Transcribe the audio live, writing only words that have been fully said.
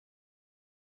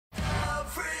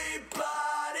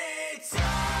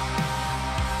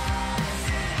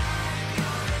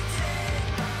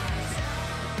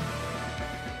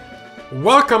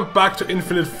Welcome back to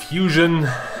Infinite Fusion.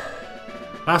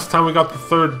 Last time we got the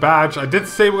third badge. I did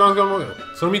say we're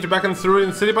gonna meet you back in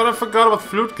Cerulean City, but I forgot about the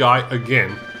flute guy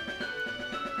again.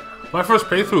 My first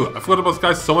playthrough, I forgot about this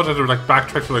guy so much I had to like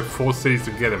backtrack to like 4 cities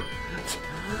to get him.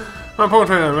 My Pokemon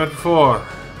trainer I met before.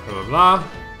 Blah blah blah.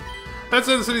 Let's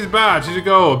say the city's badge. Here you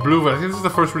go, blue. I think this is the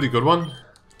first really good one.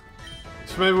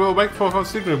 So maybe we'll wait for a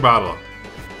Sheasgreen battle.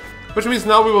 Which means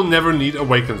now we will never need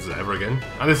Awakens ever again.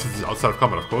 And this is outside of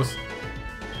combat, of course.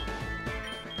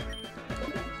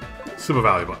 Super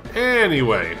valuable.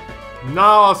 Anyway,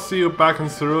 now I'll see you back in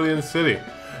Cerulean City.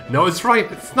 No, it's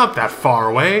right. It's not that far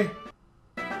away.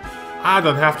 I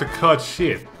don't have to cut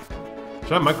shit.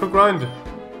 Should I microgrind?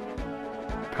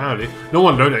 Apparently. No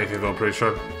one learned anything though, I'm pretty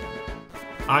sure.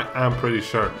 I am pretty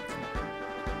sure.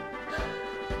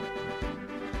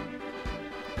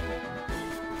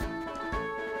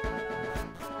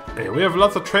 Hey, we have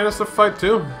lots of trainers to fight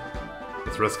too.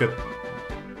 Let's risk it.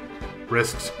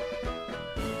 Risked.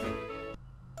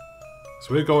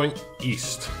 So we're going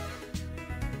east.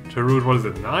 To route, what is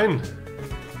it, 9?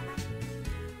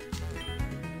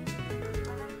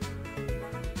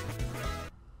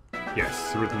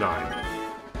 Yes, route 9.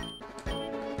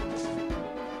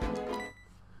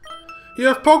 You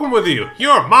have Pokemon with you!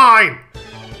 You're mine!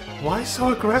 Why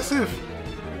so aggressive?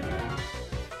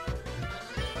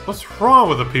 What's wrong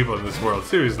with the people in this world,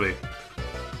 seriously?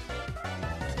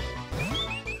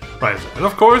 Right, and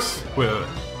of course, we're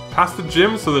past the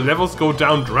gym, so the levels go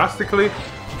down drastically.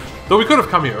 Though we could have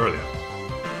come here earlier.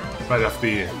 Right off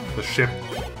the ship.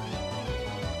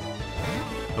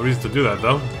 No reason to do that,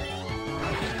 though.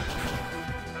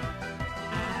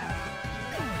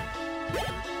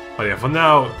 Oh yeah, for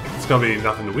now, it's gonna be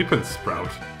nothing to Weapons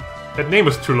Sprout. That name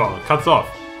is too long, it cuts off.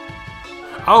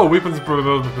 Oh, Weapons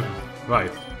Sprout.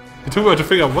 Right. It took me a while to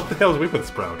figure out what the hell is Weapons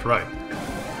Sprout, right.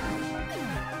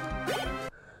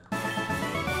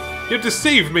 You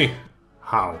deceived me!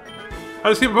 How? I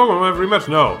deceive a Pokemon every match?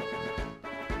 No.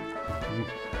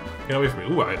 Get away from me.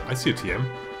 Ooh, I see a TM.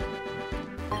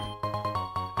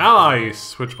 Ally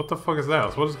Switch. What the fuck is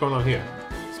that? What is going on here?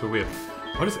 It's so weird.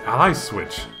 What is Ally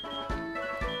Switch?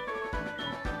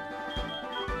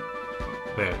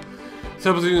 There.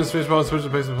 Substituting switch ball, switch the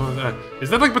place upon that. Is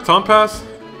that like Baton Pass?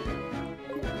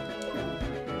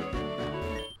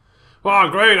 Wow,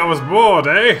 great, I was bored,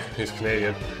 eh? He's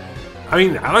Canadian. I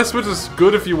mean, Ally Switch is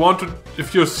good if you want to,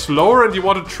 if you're slower and you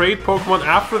want to trade Pokemon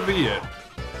after the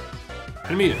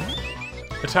enemy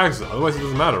attacks. Otherwise, it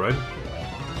doesn't matter, right?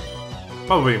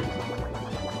 Probably.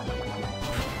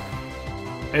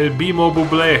 El Bimo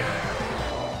Buble.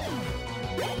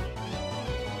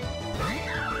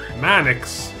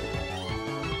 Manix.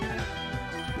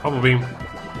 Probably.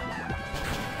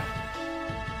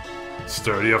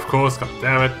 Sturdy, of course. God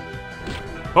damn it.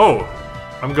 Oh,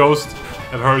 I'm Ghost.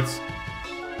 It hurts.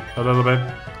 A little bit.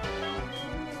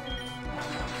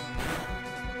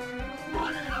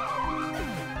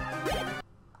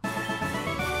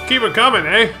 Keep it coming,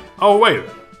 eh? Oh wait,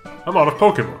 I'm out of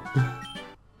Pokemon.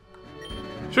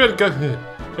 Sure,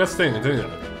 just thing.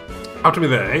 Out to me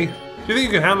there, eh? Do you think you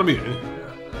can handle me?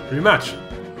 Rematch.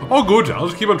 Oh good, I'll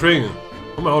just keep on training.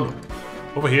 On my own.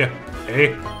 Over here,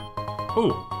 eh?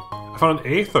 Oh, I found an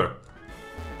Aether.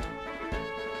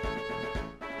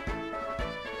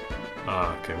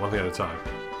 Okay, one thing at a time.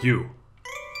 You.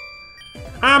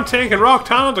 I'm taking Rock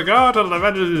Town to go to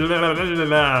Lavender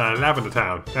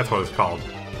Town. That's what it's called.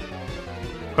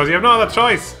 Because you have no other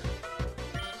choice.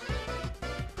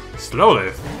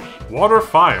 Slowly. Water,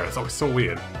 fire. It's always so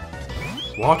weird.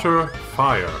 Water,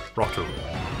 fire, Rotom.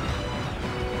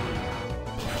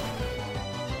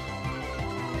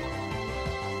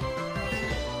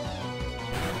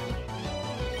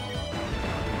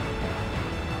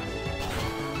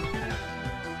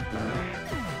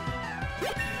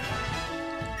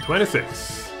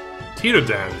 $26. Teeter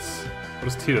Dance. What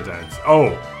is Teeter Dance?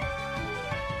 Oh!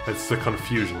 It's the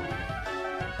confusion.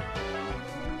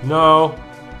 No.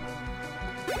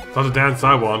 It's not the dance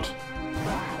I want.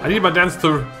 I need my dance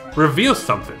to reveal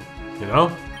something, you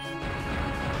know?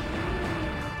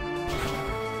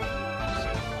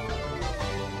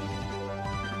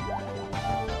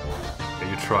 Yeah,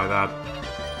 you try that.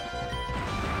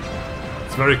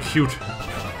 It's very cute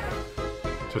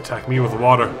to attack me with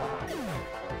water.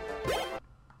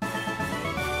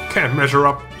 Can't measure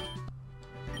up.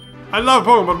 I love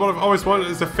Pokemon, but what I've always wanted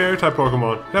is a fairy type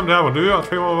Pokemon. You haven't had one, do you? I'll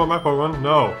trade one about my Pokemon.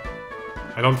 No.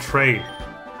 I don't trade.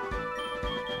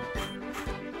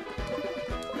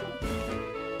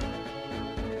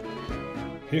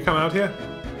 Can you come out here?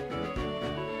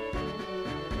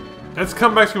 Let's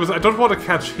come back to you. I don't want to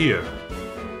catch here.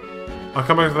 I'll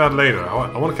come back to that later.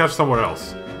 I want to catch somewhere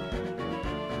else.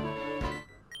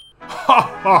 Ha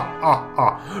ha ha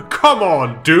ha! Come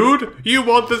on, dude! You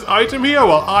want this item here?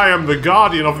 Well, I am the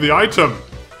guardian of the item.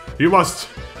 You must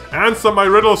answer my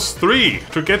riddles 3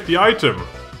 to get the item.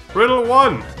 Riddle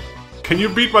 1. Can you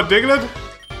beat my Diglett?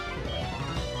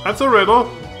 That's a riddle.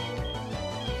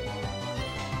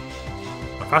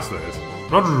 How fast that is.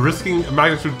 I'm not risking a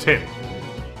magnitude 10.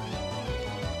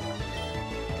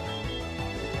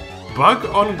 Bug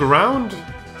on ground?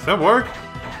 Does that work?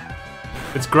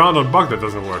 It's ground on bug that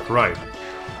doesn't work, right.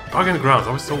 Bug on ground,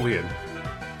 that was so weird.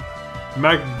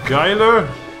 MacGyver?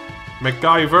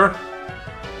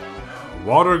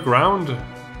 Water ground?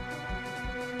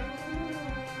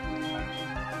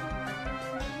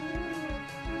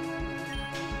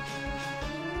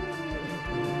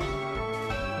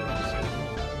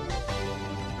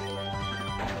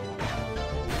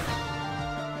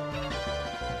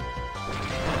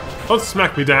 Don't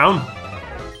smack me down!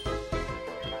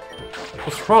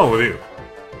 What's wrong with you?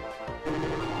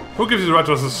 Who gives you the right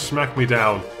to smack me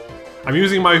down? I'm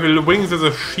using my wings as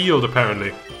a shield,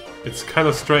 apparently. It's kind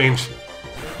of strange.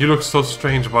 You look so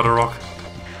strange, Butterrock.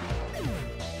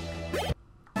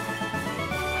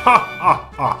 Ha ha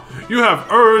ha! You have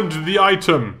earned the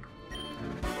item!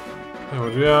 Oh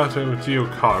yeah,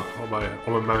 Geocarp. Oh my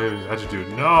attitude.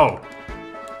 No!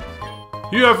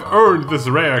 You have earned this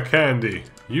rare candy.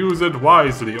 Use it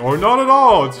wisely, or not at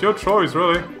all. It's your choice,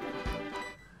 really.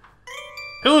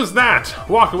 Who's that?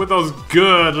 Walking with those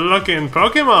good-looking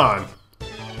Pokemon?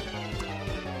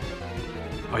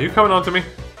 Are you coming on to me?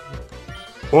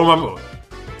 Oh my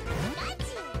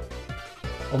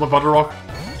Butterrock.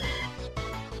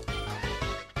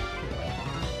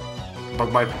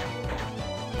 Bug bite.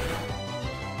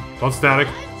 Don't static.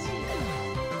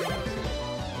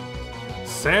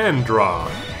 Sandra.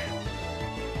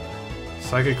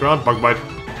 Psychic ground, bug bite.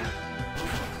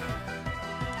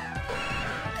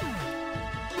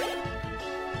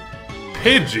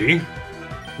 Pidgey?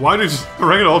 Why do you just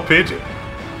regular old Pidgey?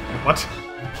 What?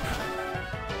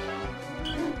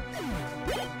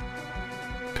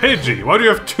 Pidgey? Why do you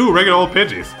have 2 regular old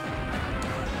Pidgeys?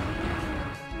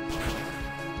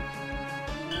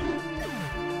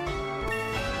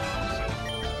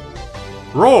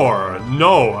 Roar!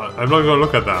 No, I'm not gonna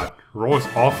look at that. Roar's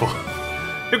awful.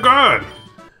 You're good!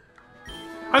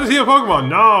 I just hear a Pokemon!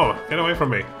 No! Get away from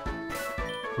me.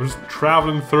 We're just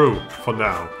traveling through for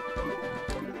now.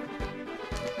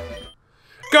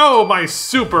 Go, my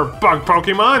super bug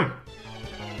Pokemon!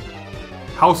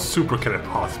 How super can it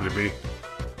possibly be?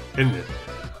 Isn't it?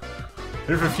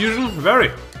 Infinite Fusion?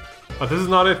 Very. But this is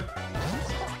not it.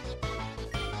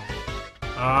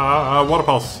 Water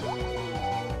Pulse.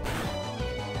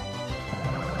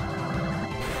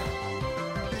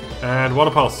 And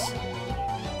Water Pulse.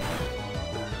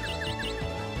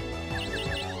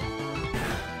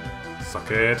 Suck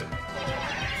it.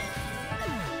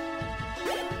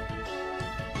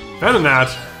 Better than that.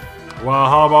 Well,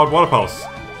 how about Water Pulse?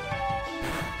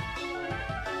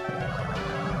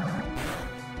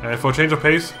 And for a change of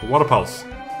pace, Water Pulse.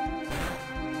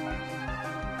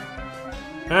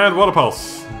 And Water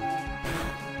Pulse.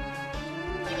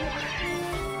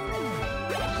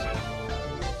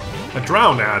 A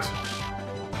Drown at.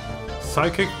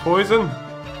 Psychic Poison.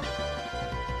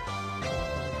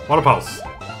 Water Pulse.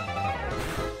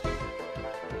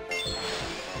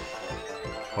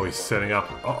 Oh, he's setting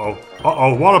up. Uh-oh.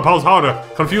 Uh-oh. Water Pulse harder.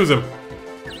 Confuse him.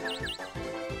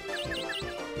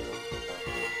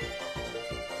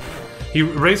 He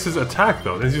raised his attack,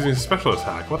 though. He's using special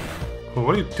attack. What?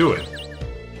 What are you doing?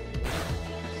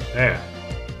 There.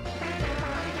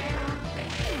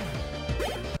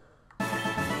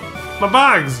 My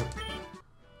bags!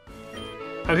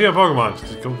 And here, Pokemon.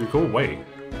 Just go away.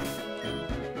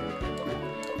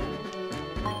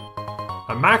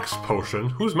 A Max potion?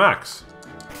 Who's Max?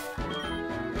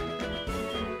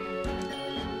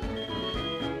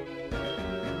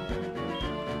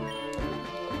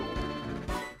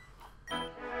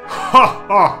 Ha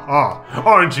ha ha!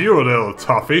 Aren't you a little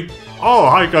toughy? All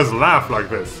hikers laugh like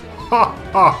this. Ha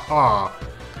ha ha!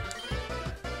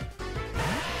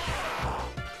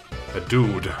 A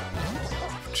dude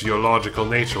of geological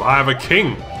nature. I have a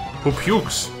king who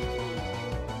pukes.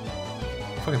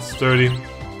 Fucking sturdy.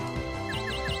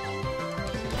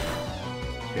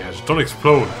 Yeah, just don't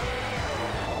explode.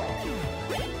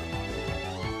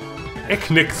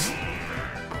 Eknix.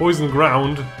 Poison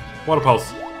ground. Water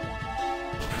Pulse.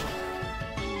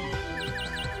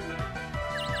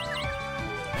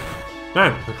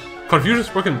 Man,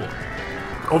 Confusion's working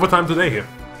overtime today here.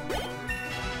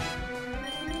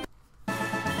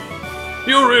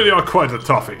 You really are quite a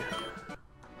toughie.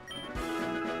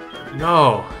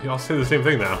 No, you all say the same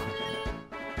thing now.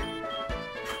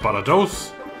 But a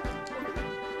dose.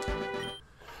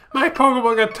 My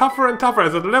Pokemon get tougher and tougher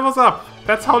as it levels up.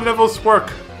 That's how levels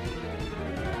work.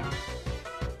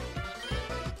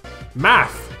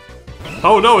 Math.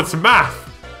 Oh no, it's math.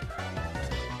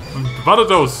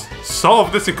 Vanados,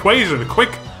 solve this equation,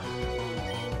 quick!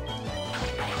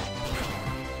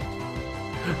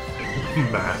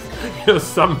 Math. You know,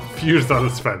 some fuse that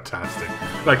is fantastic.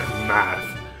 Like math.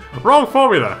 Wrong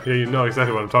formula! Yeah, you know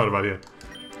exactly what I'm talking about here.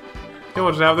 You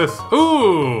want to have this.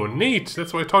 Ooh, neat!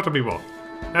 That's why you talk to people.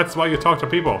 That's why you talk to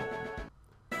people.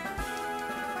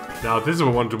 Now, this is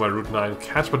what I want to do my Route 9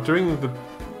 catch, but during the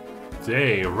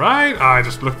day, right? Ah, I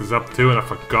just looked this up too and I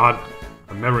forgot.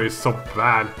 My memory is so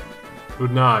bad.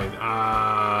 Route 9,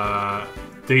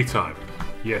 daytime.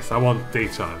 Yes, I want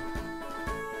daytime.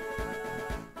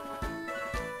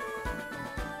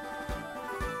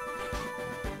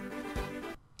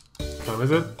 What time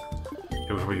is it?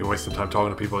 You're wasting time talking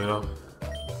to people, you know?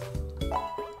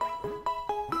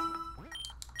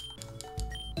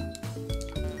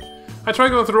 I tried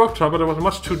going through the rock tunnel, but it was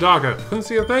much too dark. I couldn't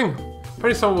see a thing.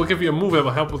 Apparently someone will give you a move that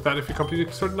will help with that if you complete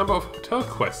a certain number of hotel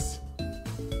quests.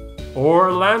 Or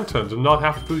a lantern, do not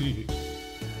have to use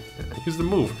the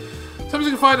move. Sometimes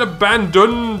you can find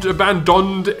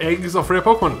abandoned eggs of rare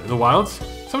Pokemon in the wilds.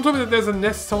 Someone told me that there's a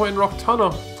nest somewhere in Rock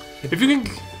Tunnel. If you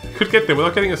could get there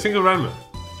without getting a single random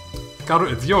encounter,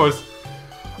 it's yours.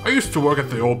 I used to work at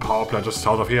the old power plant just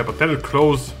south of here, but then it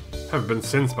closed. Haven't been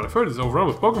since, but I've heard it's overrun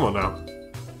with Pokemon now.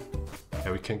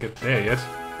 Yeah, we can't get there yet.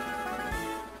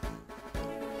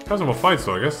 Have some more fights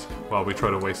though, I guess, while we try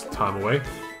to waste time away.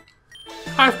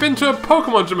 I've been to a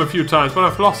Pokemon gym a few times, but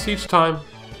I've lost each time.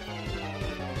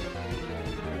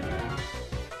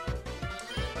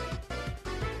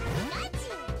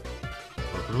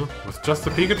 With just a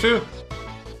Pikachu?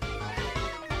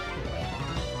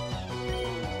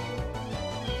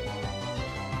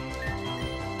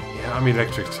 Yeah, I'm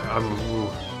electric. I'm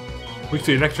weak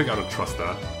to electric. I don't trust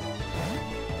that.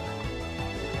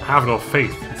 I have no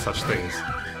faith in such things.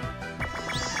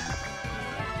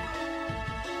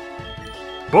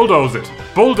 Bulldoze it!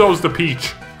 Bulldoze the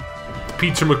Peach! The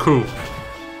Peach-a-Maku.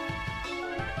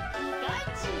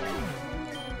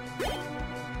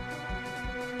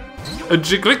 A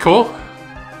Jigglypuff?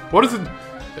 What is it?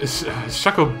 A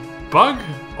Shuckle Bug?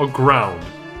 Or ground?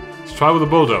 Let's try with a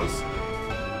Bulldoze.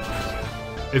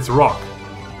 It's rock.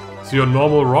 So you're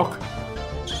normal rock?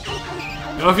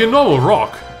 Now if you're normal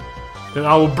rock, then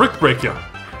I will brick break you.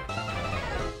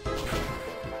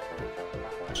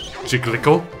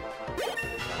 Jigglypuff.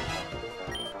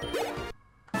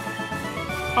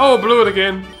 Oh, blew it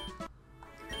again.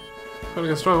 Gotta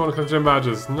destroy one of the gym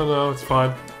badges. No, it's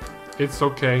fine. It's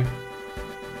okay.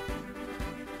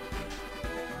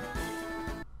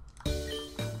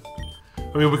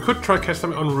 I mean, we could try catch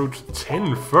them on Route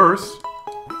 10 first.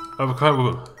 I kind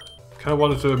of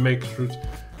wanted to make Route...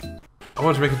 I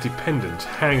wanted to make it dependent.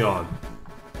 Hang on.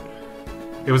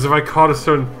 It was if I caught a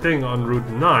certain thing on Route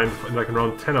 9, like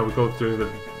around 10, I would go during the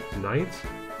night.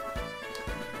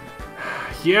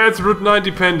 Yeah, it's Route 9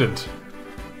 dependent.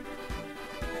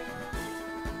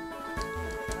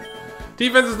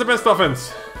 Defense is the best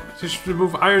offense. You should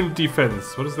remove Iron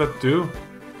Defense. What does that do?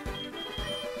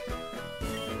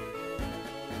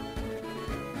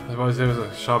 I was there was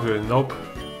a sharp here. Nope.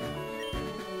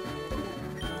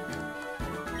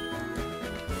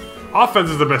 Offense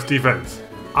is the best defense.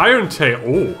 Iron Tail.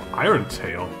 Oh, Iron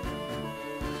Tail.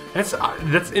 That's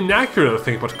inaccurate, I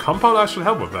think, but Compound Ice should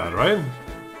help with that, right?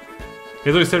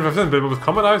 It's only 75%, but with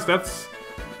Combat Ice, that's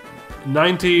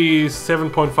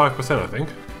 97.5%, I think.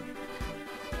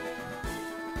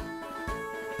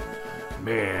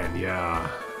 Man, yeah.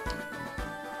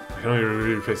 I can only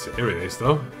really replace Iridace,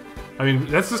 though. I mean,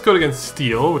 that's just good against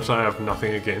Steel, which I have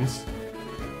nothing against.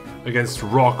 Against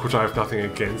Rock, which I have nothing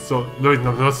against. So, no,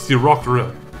 that's Steel Rock.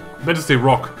 I meant to say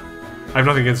Rock. I have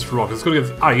nothing against Rock. It's good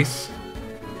against Ice.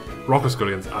 Rock is good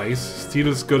against Ice. Steel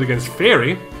is good against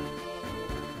Fairy.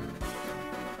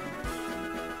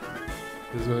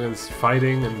 This is against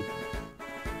Fighting and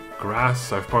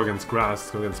Grass. I have Power against Grass.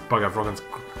 It's good against Bug. I have Rock against...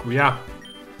 Yeah.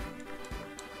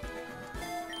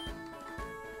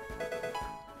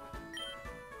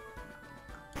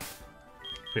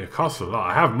 Yeah, it costs a lot.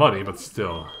 I have money, but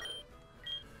still.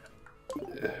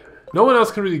 No one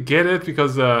else can really get it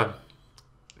because the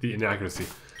inaccuracy.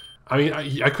 I mean,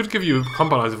 I could give you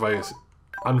Compound Eyes if I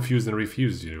unfused and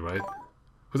refused you, right?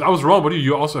 Because I was wrong, but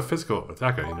you're also a physical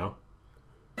attacker, you know?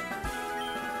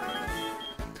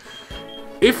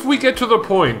 If we get to the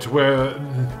point where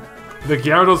the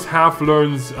Gyarados half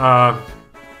learns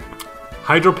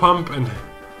Hydro Pump and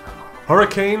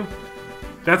Hurricane.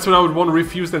 That's when I would want to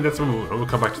refuse, and that's when we'll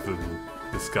come back to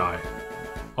this guy.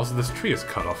 Also, this tree is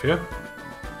cut off here.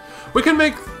 We can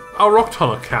make our rock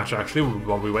tunnel catch, actually,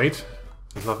 while we wait.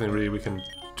 There's nothing really we can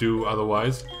do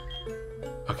otherwise.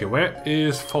 Okay, where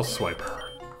is false swipe?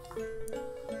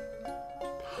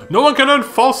 No one can earn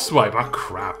false swipe! Ah,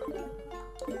 crap.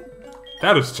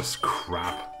 That is just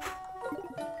crap.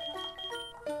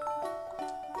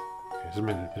 Okay, just a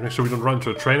minute. Make sure we don't run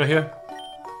into a trainer here.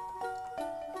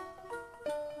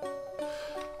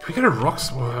 Can we get a rock...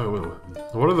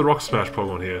 What are the rock smash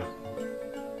Pokemon here?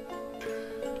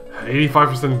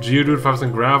 85% Geodude,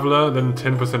 5% Graveler, then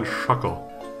 10% Shuckle.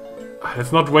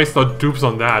 Let's not waste our dupes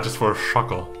on that just for a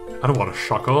Shuckle. I don't want a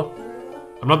Shuckle.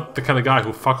 I'm not the kind of guy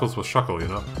who fuckles with Shuckle, you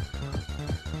know?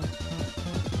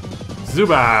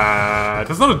 Zubat!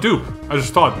 That's not a dupe! I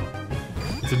just thought.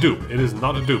 It's a dupe. It is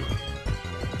not a dupe.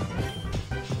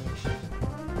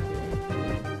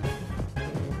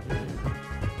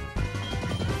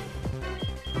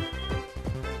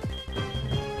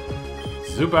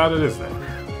 Zubat it is then.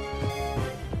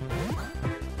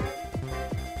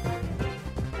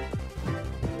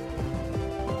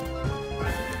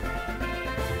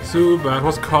 Zubat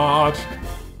was caught.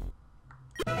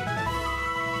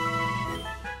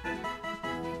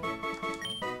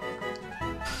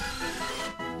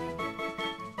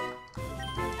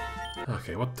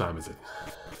 Okay, what time is it?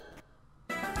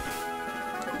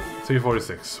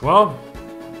 3:46. Well,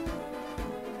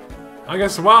 I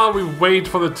guess while we wait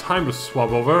for the time to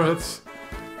swap over, let's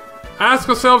ask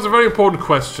ourselves a very important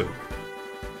question.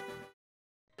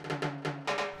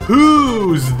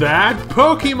 Who's that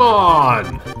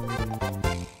Pokemon?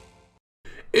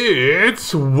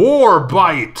 It's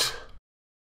Warbite!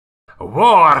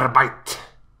 Warbite!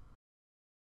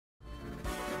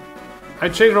 I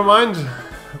changed my mind.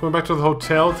 I'm going back to the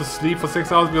hotel to sleep for 6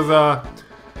 hours because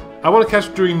I want to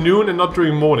catch during noon and not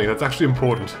during morning. That's actually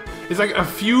important. It's like a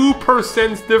few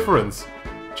 % difference.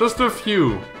 Just a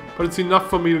few. But it's enough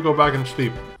for me to go back and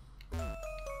sleep.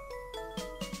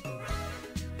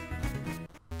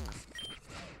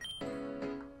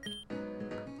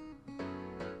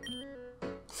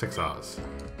 Six hours.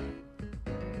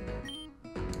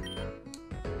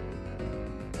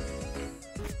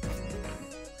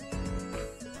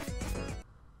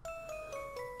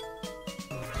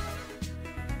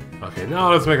 Okay,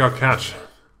 now let's make our catch.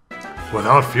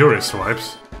 Without Fury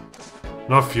Swipes.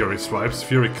 Not Fury Swipes,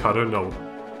 Fury Cutter, no.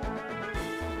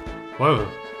 Whoa.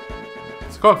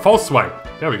 It's called False Swipe.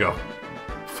 There we go.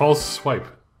 False Swipe.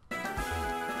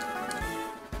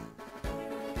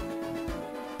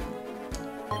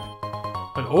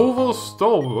 An oval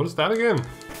stone. What is that again?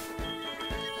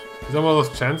 Is that one of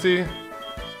those Chansey?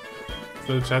 Is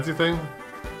that a Chansey thing?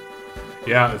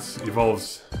 Yeah, it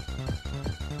evolves.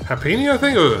 Happiny, I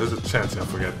think? Or is it Chansey? I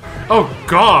forget. Oh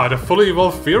god! A fully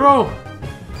evolved Fearow?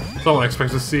 That's not what I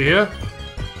expect to see here.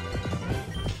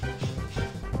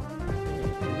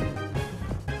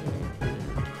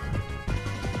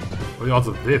 What are the odds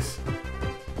of this?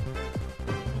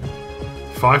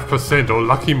 5%, oh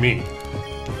lucky me.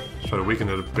 Try to weaken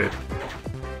it a bit.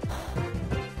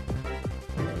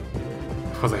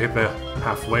 Because I hit the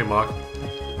halfway mark.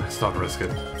 Let's not risk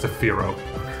it. It's a Fearow.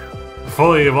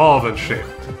 Fully evolved and shit.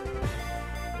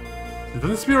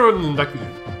 Doesn't Fearow like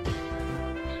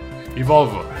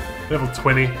evolve level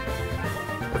 20?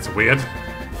 That's weird.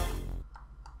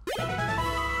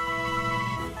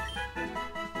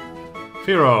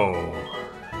 Fearow.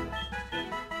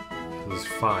 This is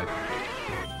fine.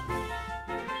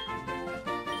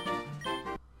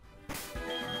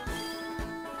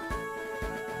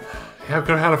 Yeah, I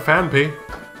could have had a Fanpy.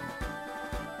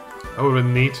 That would have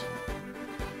been neat.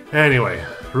 Anyway,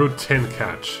 Route 10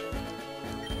 catch.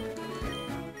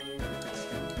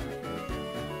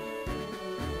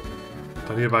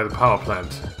 Down here by the power plant.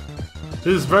 This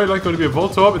is very likely going to be a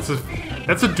Voltorb.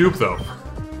 That's a dupe though.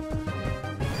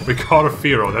 We caught a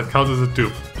Fearow. That counts as a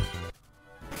dupe.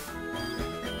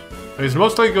 It's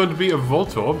most likely going to be a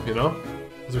Voltorb, you know?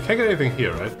 Because we can't get anything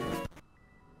here, right?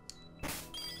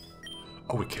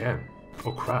 Oh, we can.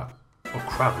 Oh crap. Oh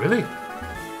crap, really?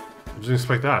 I didn't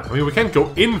expect that. I mean, we can't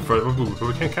go in further, but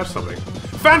we can't catch something.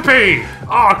 Fanpy!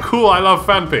 Oh, cool, I love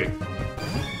Fanpy.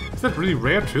 Is that really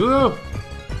rare too, though?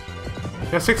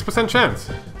 Yeah, 6% chance.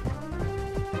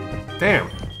 Damn.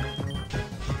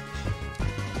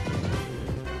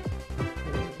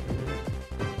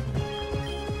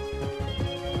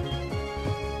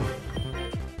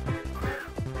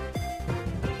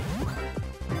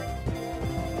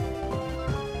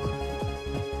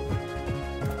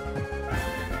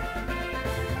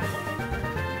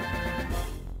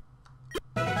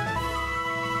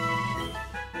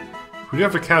 do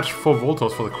have to catch 4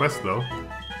 Voltos for the quest, though.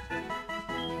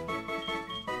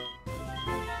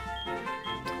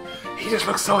 He just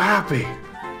looks so happy.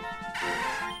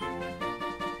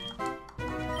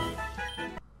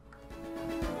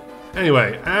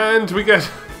 Anyway, and we get,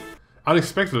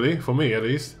 unexpectedly, for me at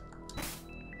least,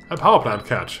 a power plant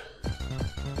catch.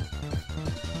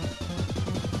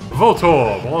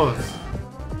 Voltorb! Well, that's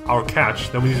our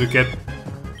catch. Then we need to get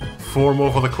 4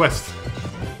 more for the quest.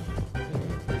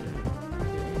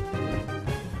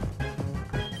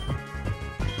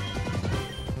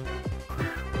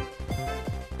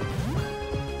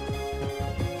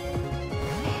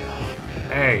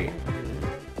 Hey!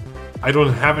 I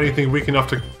don't have anything weak enough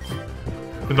to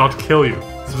not kill you,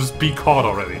 so just be caught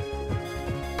already.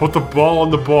 Put the ball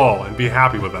on the ball and be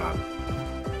happy with that.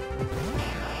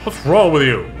 What's wrong with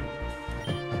you?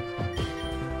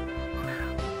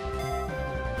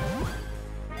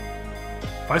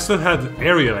 If I still had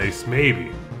Aerial Ace,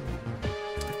 maybe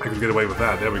I could get away with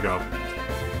that. There we go.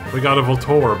 We got a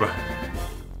Voltorb.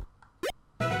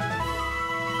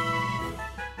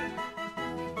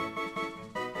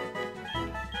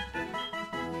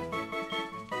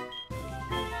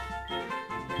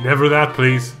 Never that,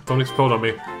 please. Don't explode on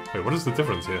me. Wait, what is the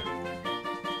difference here?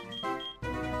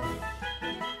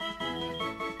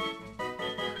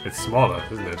 It's smaller,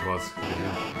 isn't it?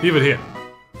 Leave it here.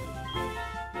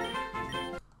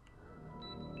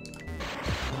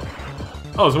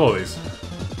 Oh, there's more of these.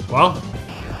 Well,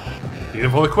 need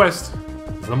them for the quest.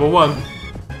 It's number 1.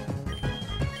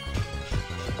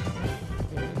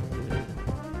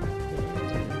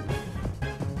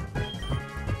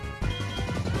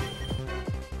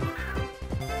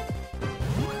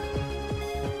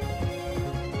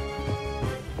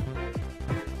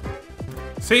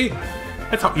 See?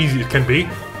 That's how easy it can be.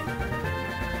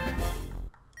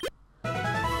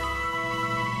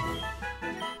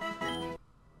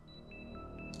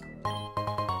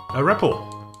 A Ripple.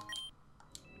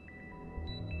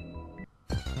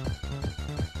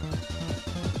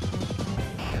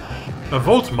 A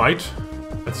Voltmite.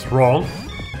 That's wrong.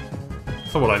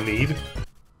 That's not what I need.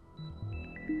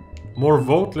 More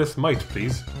Volt, less Might,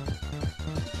 please.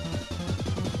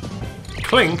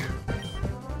 Clink.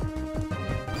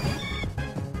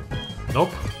 Nope.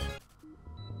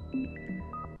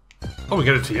 Oh, we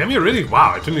get a TM here? Really?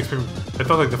 Wow, I didn't expect... I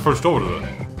thought like the first door would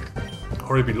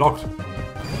already be locked.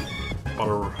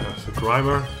 Butter,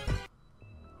 Grimer.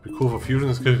 Be cool for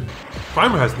fusions.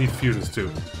 Grimer has neat fusions too.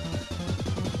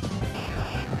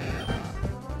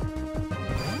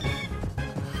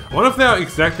 I wonder if there are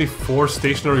exactly 4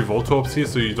 stationary Voltorbs here,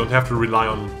 so you don't have to rely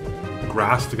on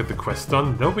grass to get the quest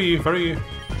done. That would be very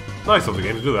nice of the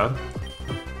game to do that.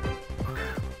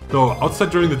 No,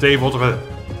 outside during the day, Voltorb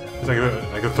has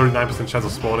like a 39% chance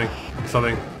of spawning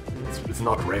something. It's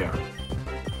not rare.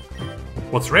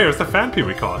 What's rare is the Phanpy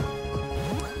we caught.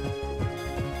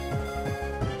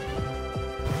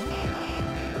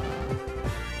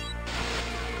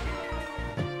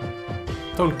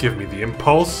 Don't give me the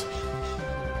impulse.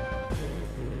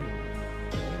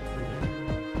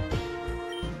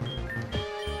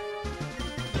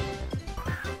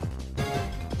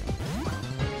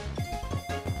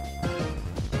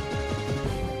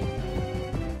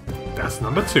 That's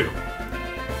number 2.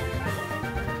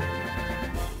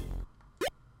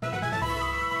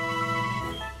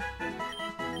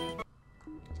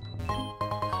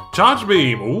 Charge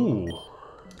Beam! Ooh!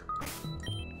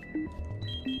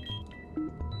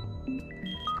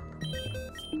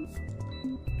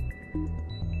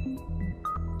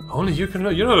 Only you can...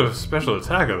 You're not a special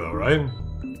attacker though, right?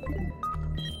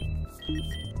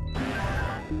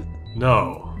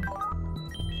 No.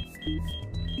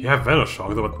 You have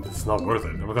Venoshock, but it's not worth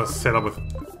it. I'm not gonna set up with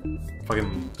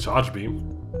fucking Charge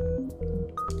Beam.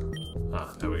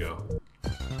 Ah, there we go.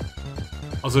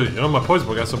 Also, you know, my Poison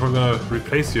Bug, so I'm probably gonna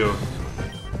replace your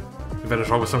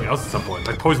Venoshock with something else at some point.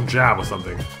 Like Poison Jab or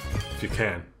something. If you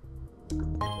can.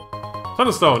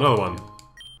 Thunderstone, another one.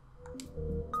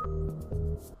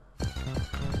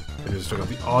 Let me just check out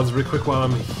the odds real quick while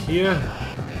I'm here.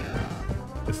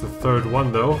 It's the 3rd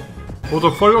one though.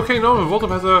 Voltorb 40, okay, no,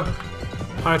 Voltorb has a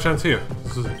higher chance here.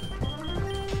 So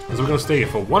we're gonna stay here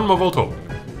for 1 more Voltorb.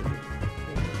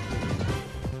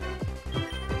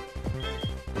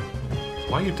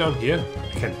 Why are you down here?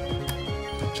 I can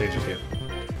change it here.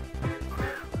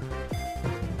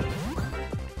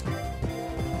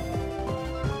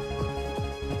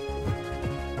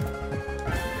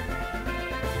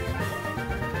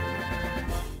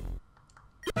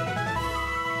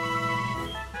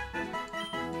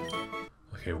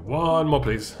 Okay, 1 more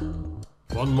please.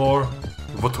 1 more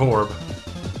Voltorb.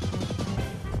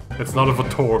 It's not a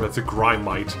Voltorb, it's a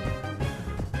Grimite.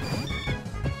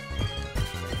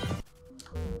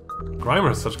 Grimer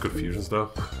has such good fusions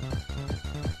though.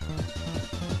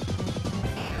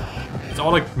 It's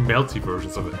all like melty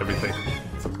versions of everything.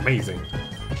 It's amazing.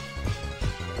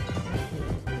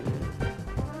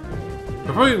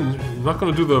 We're probably not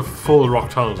going to do the full rock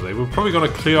tunnel today. We're probably going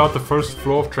to clear out the first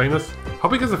floor of trainers. How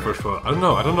big is the first floor? I don't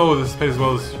know. I don't know this place as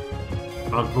well as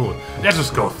Mount Moon. Let's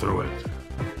just go through it.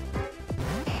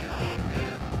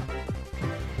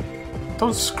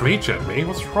 Don't screech at me.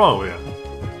 What's wrong with you?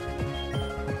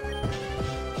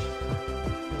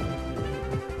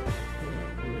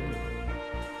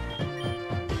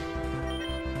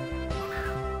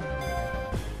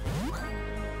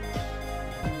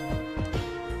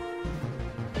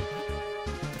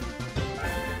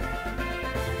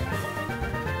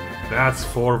 That's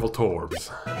 4 Voltorbs.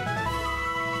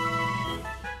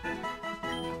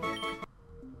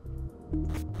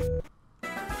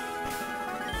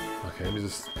 Okay, let me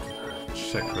just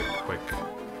check real quick.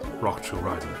 Rock True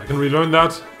Rider. I can relearn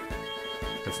that.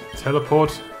 Let's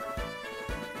teleport.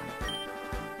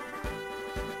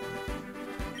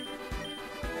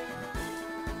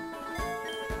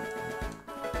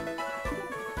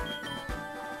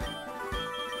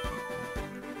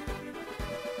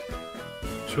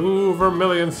 To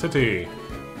Vermilion City.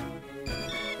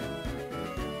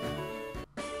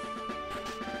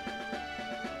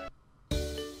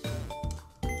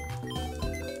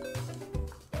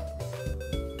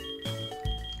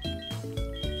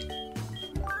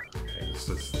 Okay, let's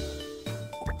just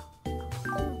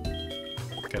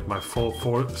get my full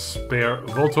 4 spare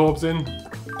Voltorbs in.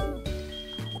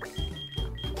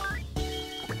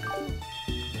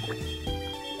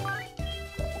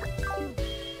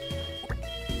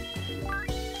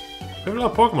 We have a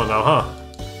lot of Pokemon now, huh?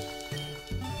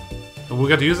 And we'll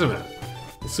get to use them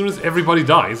as soon as everybody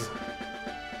dies.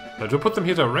 Now, do I put them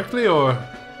here directly, or...?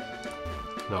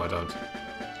 No, I don't.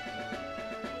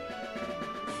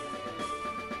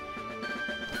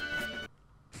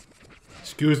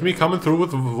 Excuse me, coming through with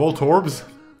the Voltorbs.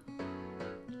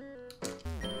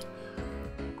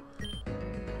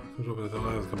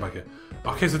 Let's come back here.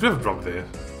 Okay, so do we have a drop there?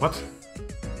 What?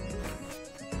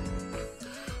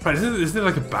 Right, isn't it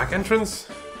like a back entrance?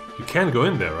 You can go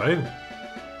in there, right?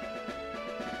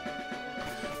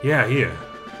 Yeah, here.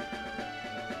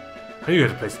 I knew you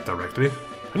had to place it directly.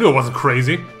 I knew it wasn't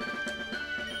crazy.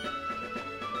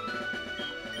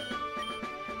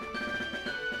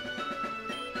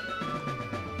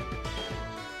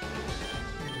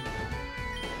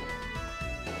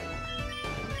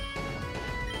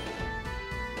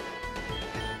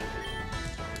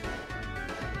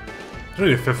 It's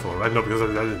really a 5th floor, right? No, because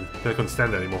I couldn't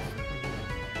stand it anymore.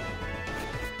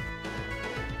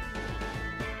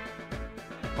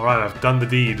 Alright, I've done the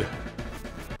deed.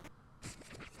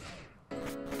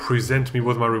 Present me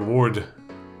with my reward.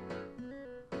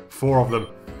 4 of them.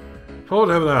 Hold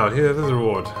heaven out. Here's the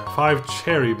reward. 5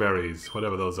 cherry berries,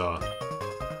 whatever those are.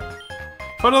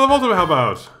 Find another Voltorb, how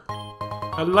about?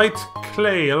 A light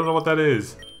clay, I don't know what that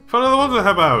is. Find another Voltorb,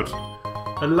 how about?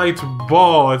 A light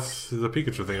ball. It's a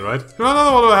Pikachu thing, right?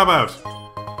 Another one. How about?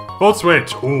 Volt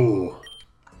switch. Ooh.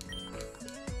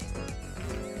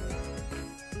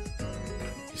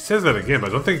 He says that again, but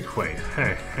I don't think. Wait.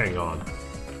 Hang on.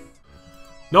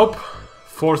 Nope.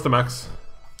 4's the max.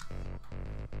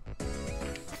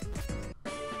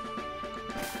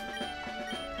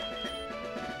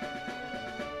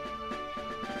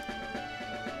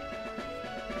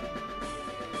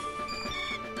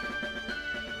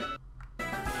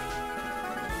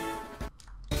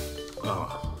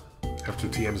 Oh, have 2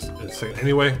 TMs in a second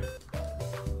anyway.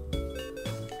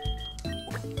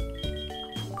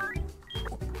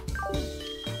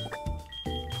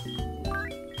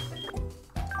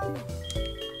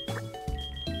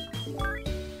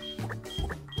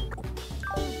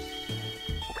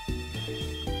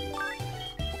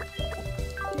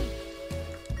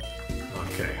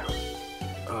 Okay.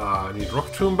 I need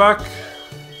Rock Tomb back.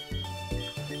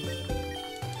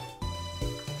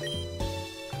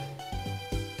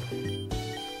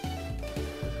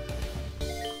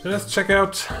 And let's check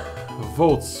out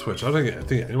Volt Switch. I don't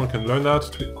think anyone can learn that,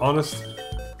 to be honest.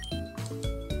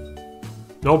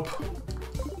 Nope.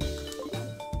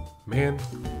 Man.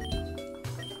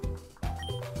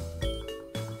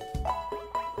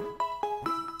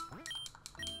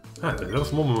 Ah, that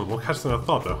was more catch than I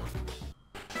thought, though.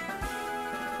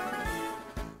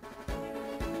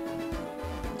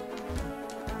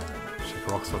 Check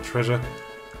rocks for treasure.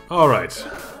 Alright.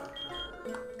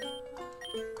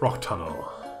 Rock Tunnel.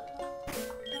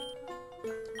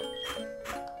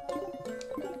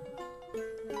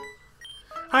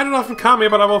 I don't often come here,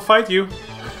 but I will fight you.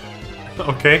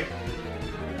 Okay.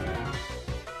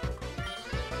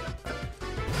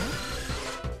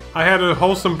 I had a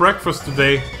wholesome breakfast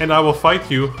today, and I will fight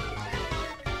you.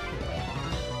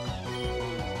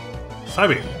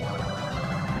 Cybe.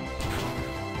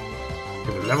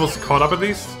 Get the levels caught up at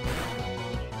least.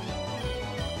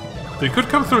 They could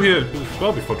come through here as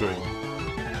well before doing.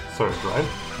 Sorry, Brian.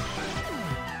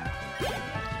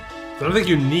 I don't think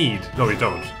you need. No, you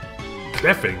don't.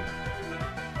 Cleffing.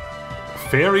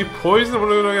 Fairy poison? What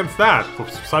are we doing against that?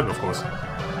 Cyber, of course.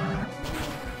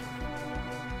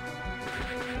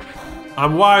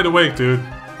 I'm wide awake, dude.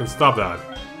 You can stop that.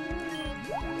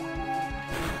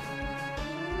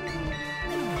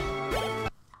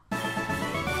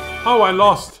 Oh, I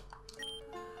lost.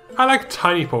 I like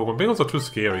tiny Pokemon. Big ones are too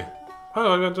scary.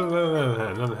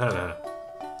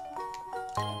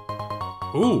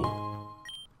 Ooh.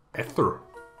 Ether.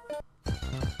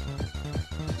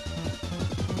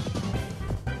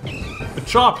 Good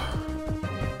job.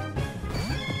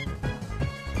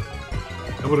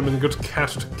 That would have been a good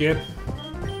catch to get.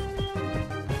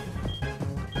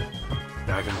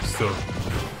 Yeah, I can still...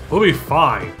 We'll be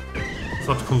fine. It's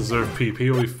not to conserve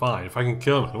PP, we'll be fine. If I can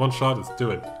kill him in one shot, let's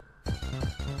do it.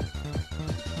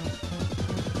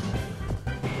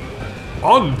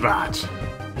 On bat!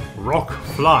 Rock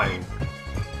flying.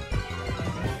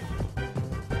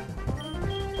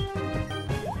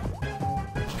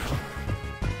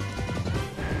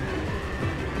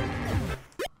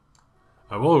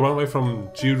 I will run away from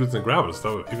Geodudes and Gravis,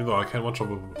 though, even though I can't watch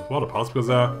over water pulse because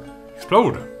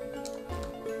explode.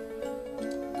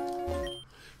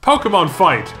 Pokemon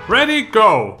fight! Ready,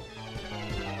 go!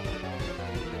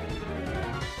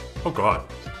 Oh god.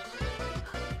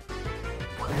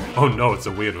 Oh no, it's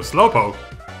a weirdo Slowpoke.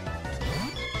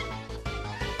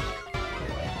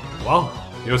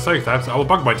 Well, you're psychic types, I will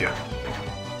bug bite you.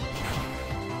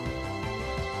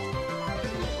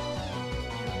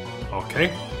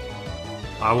 Okay.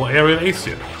 I will aerial ace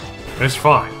you. It's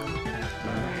fine.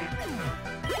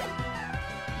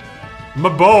 My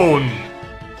bone!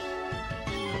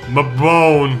 My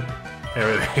bone!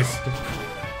 Aerial ace.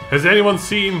 Has anyone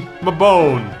seen my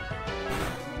bone?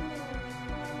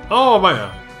 Oh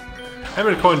my...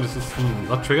 Every coin is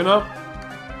not trigger now?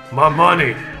 My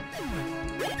money!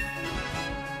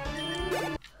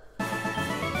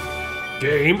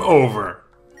 Game over.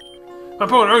 My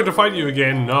opponent going to fight you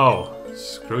again? No.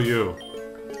 Screw you.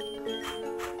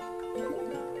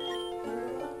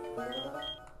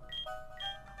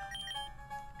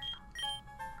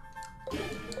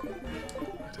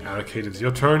 Allocated, it's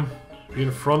your turn. Be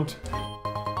in front.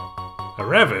 A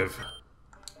Reviv.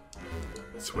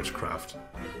 It's witchcraft.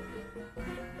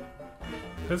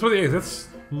 That's what it is. That's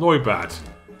Noibat.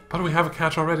 But we have a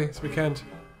catch already, so we can't.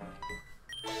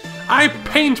 I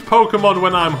paint Pokemon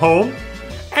when I'm home.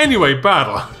 Anyway,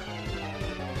 battle.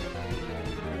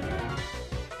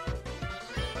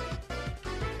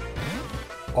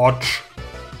 Och.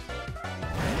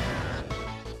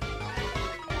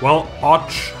 Well,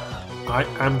 Och, I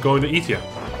am going to eat you.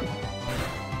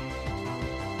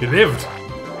 You lived.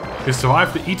 You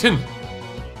survived the eating.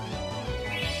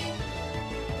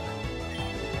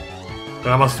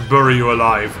 But I must bury you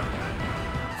alive.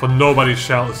 For nobody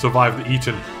shall survive the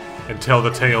eating and tell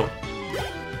the tale.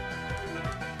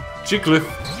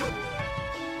 Jigglypuff.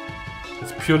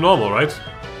 It's pure normal, right?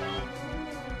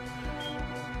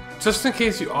 Just in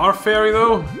case you are fairy,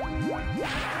 though?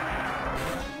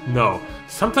 No.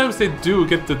 Sometimes they do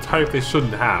get the type they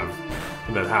shouldn't have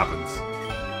when that happens.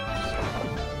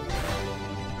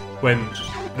 When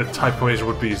the type combination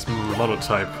would be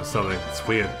monotype or something. It's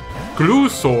weird.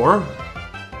 Glusaur.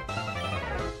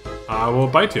 I will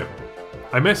bite you.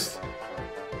 I missed.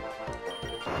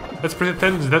 Let's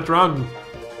pretend that round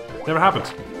never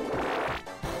happened.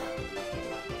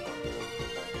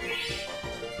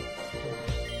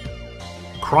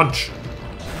 Crunch.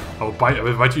 I will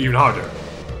bite you even harder.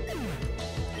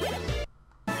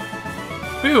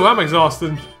 Phew, I'm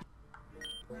exhausted.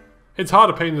 It's hard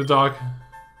to paint in the dark.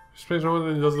 Springs around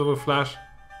and does a little flash.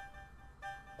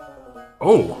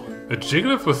 Oh, a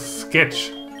Jigglypuff with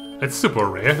Sketch. That's super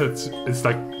rare. It's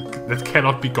like that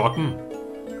cannot be gotten.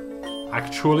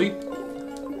 Actually,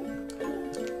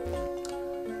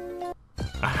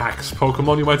 a Hax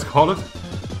Pokemon, you might call it.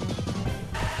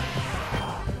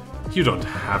 You don't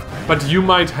have, but you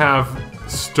might have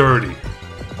Sturdy,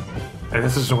 and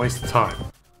this is a waste of time.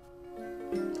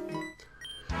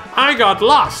 I got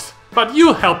lost, but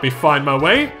you helped me find my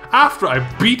way after I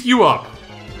beat you up.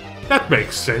 That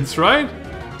makes sense, right?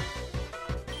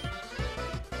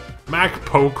 Mac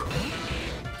Poke.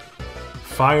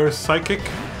 Fire Psychic.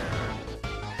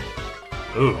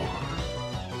 Ooh.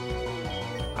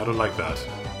 I don't like that.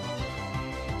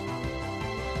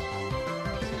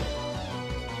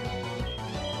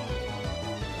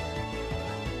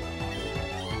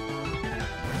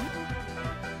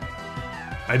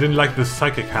 I didn't like the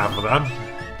psychic half of that.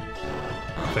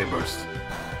 Flame burst.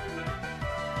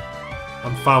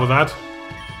 I'm fine with that.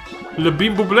 Le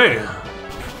Bim Boublé.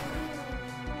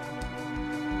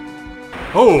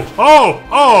 Oh! Oh!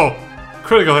 Oh!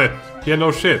 Critical hit. Yeah,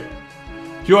 no shit.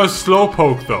 You're a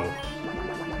slowpoke though.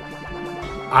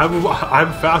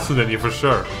 I'm faster than you for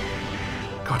sure.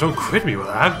 God, don't crit me with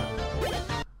that.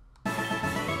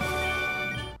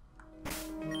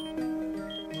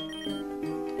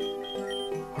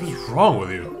 What is wrong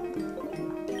with you?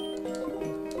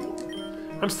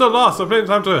 I'm still lost. I've plenty of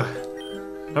time to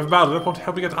have a battle. I want to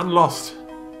help you get unlost.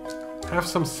 Have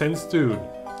some sense, dude.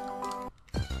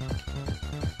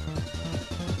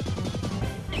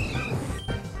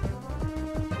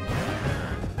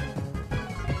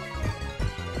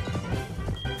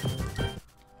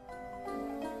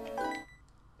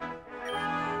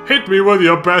 Hit me with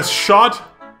your best shot!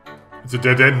 It's a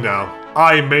dead end now.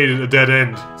 I made it a dead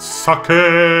end. Suck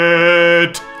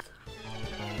it!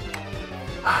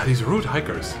 Ah, these rude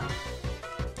hikers.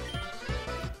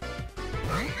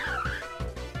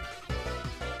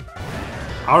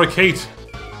 Arcade!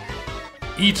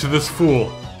 Eat this fool.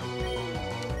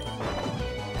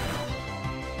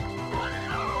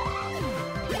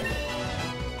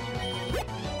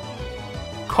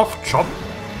 Cough chop.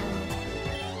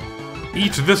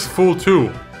 Eat this fool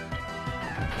too.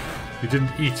 You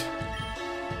didn't eat.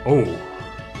 Oh.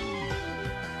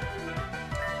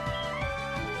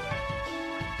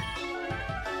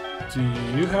 Do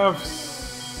you have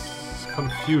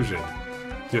confusion?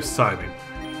 You're signing.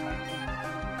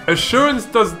 Assurance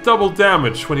does double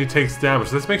damage when he takes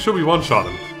damage. Let's make sure we one-shot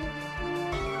him.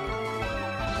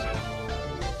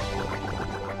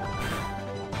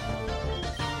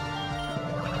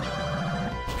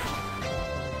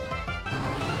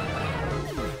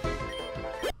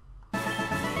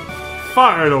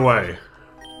 Fire it away!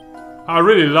 I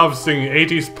really love singing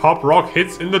 80s pop rock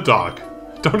hits in the dark.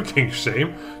 Don't kink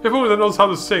shame. If only that knows how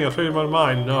to sing, I'll trade my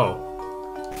mind. No.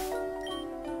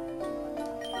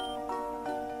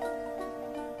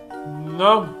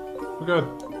 No? We're good.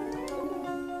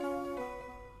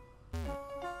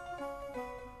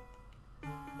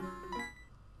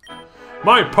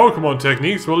 My Pokemon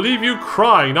techniques will leave you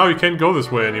crying. Now you can't go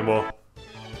this way anymore.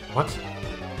 What?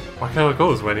 Why can't I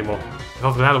go this way anymore? I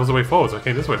thought that was the way forward, so I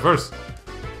came this way first.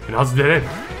 And now it's dead end.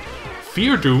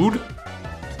 Fear, dude!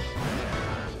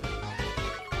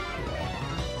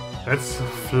 That's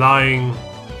flying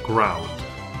ground.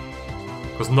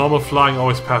 Because normal flying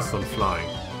always passes on flying.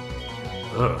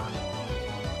 Ugh.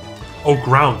 Oh,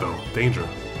 ground though. Danger.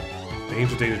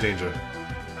 Danger, danger, danger.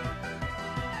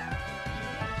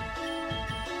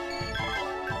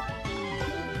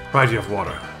 Right, you have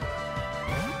water.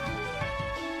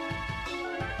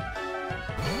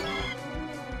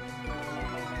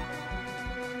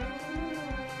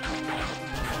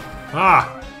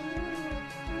 Ah!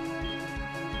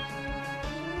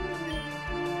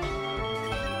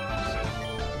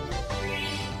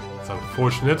 It's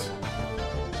unfortunate.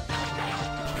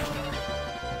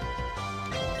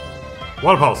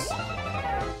 Water pulse!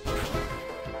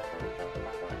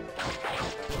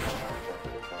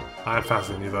 I'm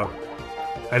faster than you though.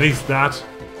 At least that.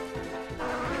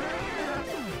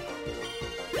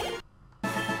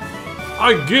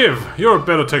 I give! You're a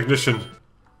better technician.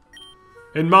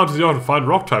 In mountains you often find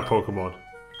rock-type Pokemon.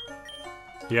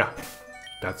 Yeah,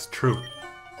 that's true.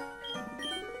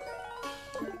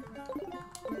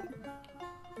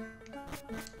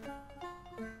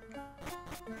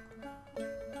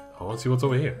 I want to see what's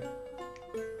over here.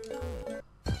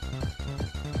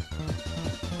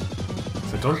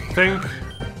 So I don't think...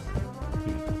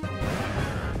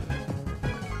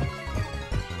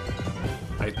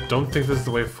 I don't think this is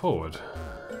the way forward.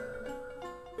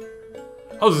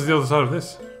 Oh, this is the other side of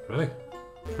this. Really?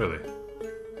 Really?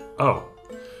 Oh.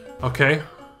 Okay.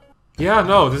 Yeah,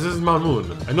 no, this isn't Mount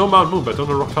Moon. I know Mount Moon, but I don't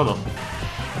know Rock Tunnel.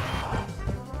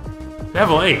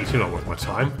 Level 8, you're not worth my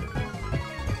time.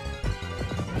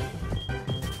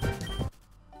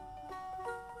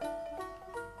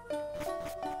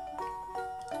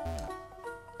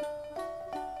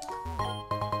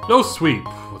 No sweep!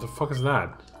 What the fuck is that?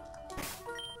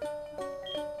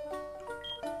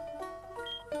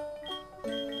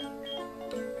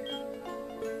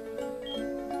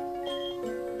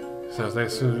 So it's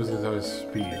next to losing always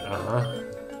speed. Uh-huh.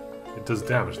 It does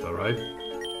damage though, right?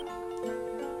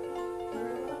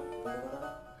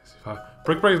 65.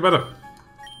 Brick break is better.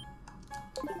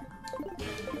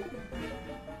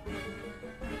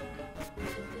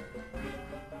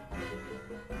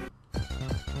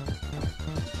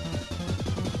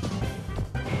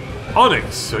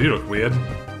 Onyx! So you look weird.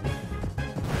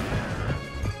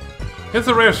 It's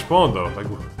a rare spawn though. Like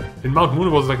in Mount Moon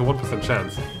it was like a 1%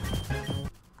 chance.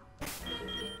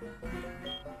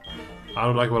 I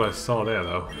don't like what I saw there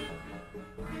though.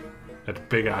 That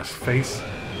big ass face.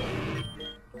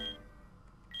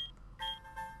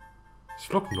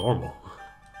 Just look normal.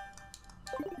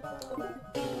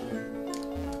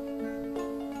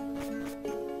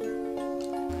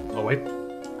 Oh wait.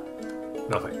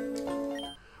 Nothing.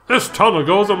 This tunnel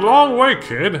goes a long way,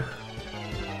 kid.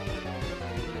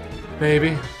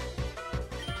 Maybe.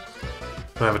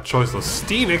 I have a choice of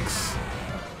Steenix.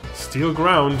 Steel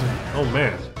ground. Oh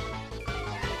man.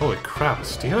 Holy crap,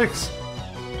 Steenix?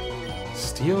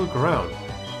 Steel ground.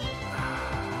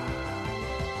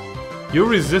 You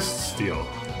resist steel.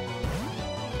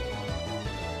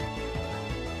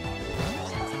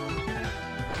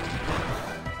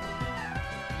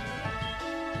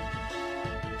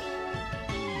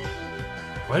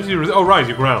 Why did you resist? Oh right,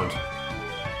 you ground.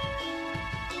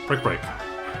 Break. I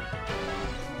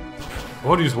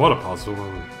want to use water pulse. What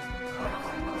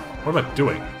am I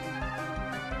doing?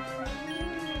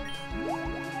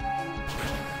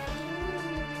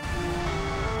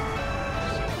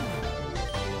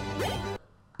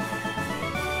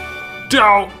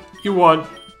 Down! You won! I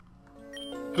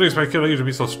didn't expect killing you to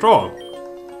be so strong.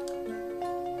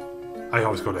 I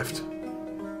always go left.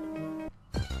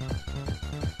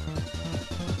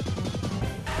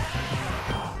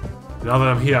 Now that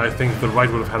I'm here, I think the right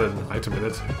would have had an item in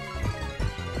it.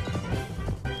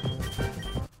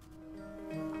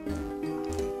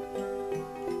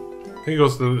 I think it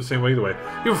goes the same way either way.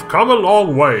 You've come a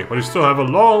long way, but you still have a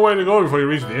long way to go before you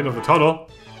reach the end of the tunnel.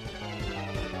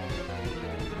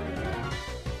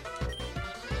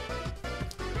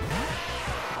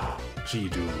 Gee,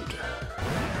 dude.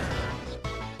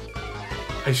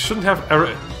 I shouldn't have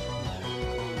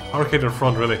arcade in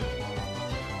front, really.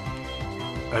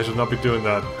 I should not be doing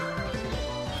that.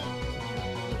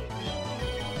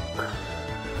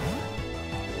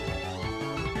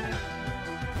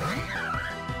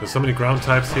 There's so many ground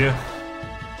types here,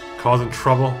 causing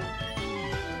trouble.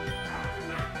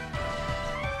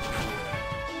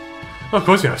 Of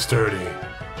course you have sturdy.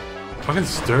 Fucking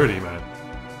sturdy, man.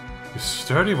 You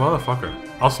sturdy motherfucker.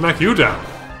 I'll smack you down.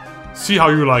 See how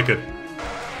you like it.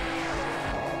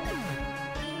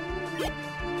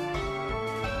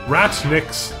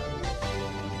 Ratnix.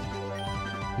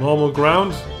 Normal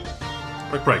ground.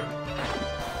 Break.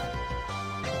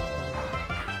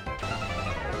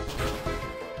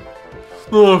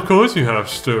 Oh, of course you have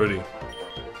sturdy.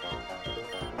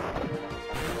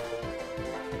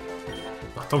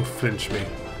 Oh, don't flinch me.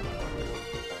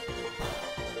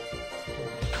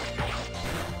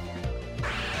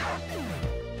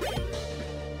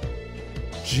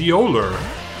 Geoler.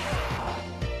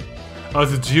 Oh,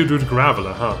 it's a Geodude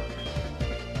Graveler, huh?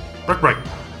 Break.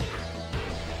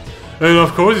 And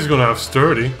of course he's gonna have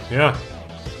sturdy, yeah.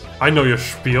 I know your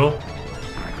spiel.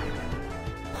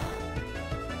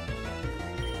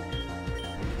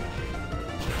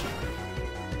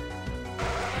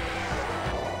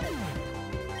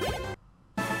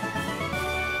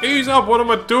 Ease up, what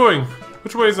am I doing?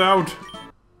 Which way is out?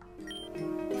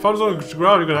 If I was on the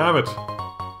ground, you can have it.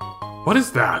 What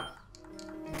is that?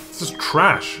 This is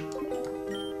trash.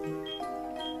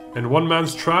 And one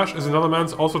man's trash is another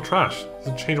man's also trash.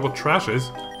 Doesn't change what trash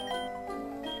is.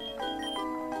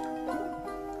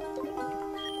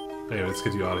 Anyway, let's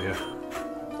get you out of here.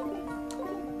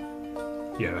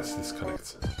 Yeah, this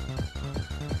disconnects.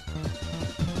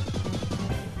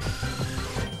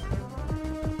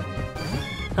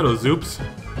 Hello, Zoops.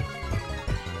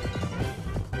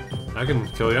 I can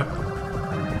kill you.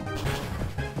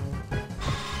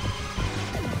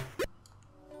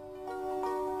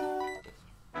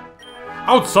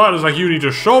 Outsiders like you need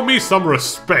to show me some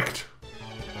respect.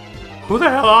 Who the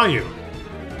hell are you?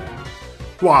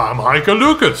 Why, I'm Hiker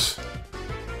Lucas.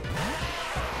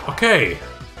 Okay.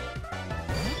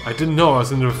 I didn't know I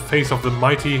was in the face of the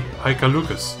mighty Hiker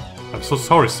Lucas. I'm so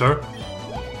sorry, sir.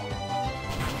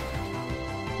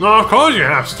 No, of course you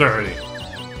have sturdy.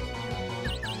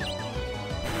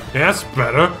 That's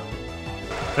better.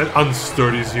 That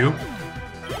unsturdies you.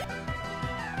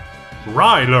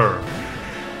 Ryler.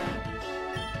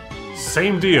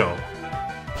 Same deal.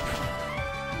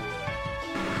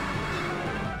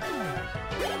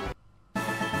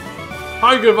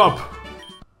 I give up.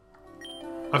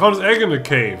 I found this egg in the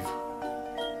cave.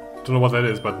 Don't know what that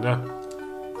is, but nah.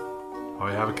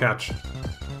 I have a catch.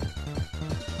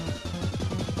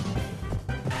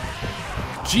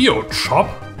 Geo-chop?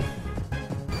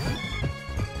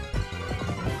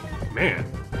 Man.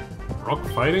 Rock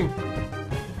fighting?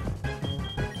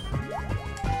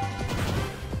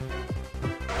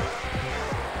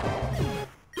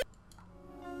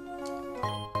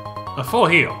 A full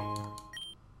heal.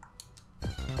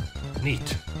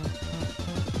 Neat.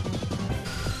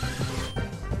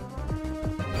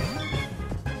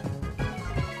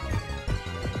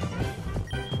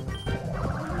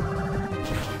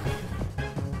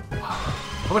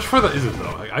 How much further is it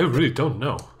though? I really don't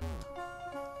know.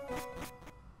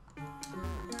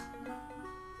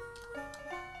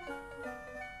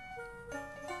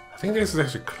 I think this is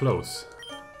actually close.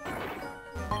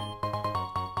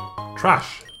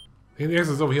 Trash! I think the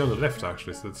exit is over here on the left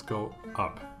actually, so let's go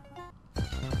up.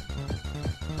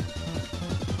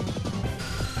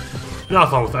 No, I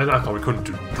thought we couldn't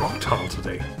do drop tunnel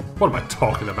today. What am I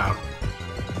talking about?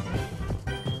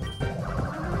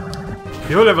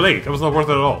 You're level 8, that was not worth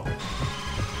it at all.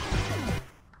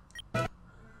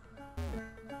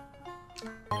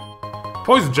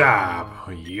 Poison jab!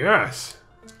 Yes!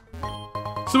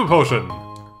 Super potion!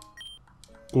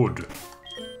 Good.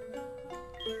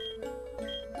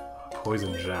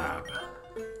 Poison jab.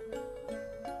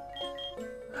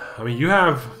 I mean, you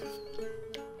have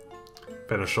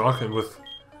better shock, and with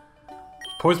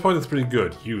poison point, it's pretty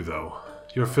good. You though,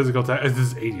 your physical attack. This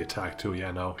is 80 attack too.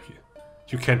 Yeah, no,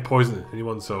 you can't poison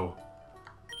anyone, so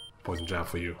poison jab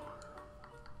for you.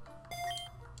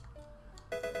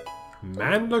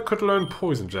 Manda could learn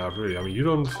poison jab. Really, I mean, you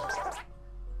don't.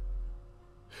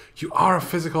 You are a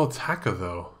physical attacker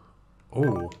though.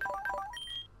 Oh.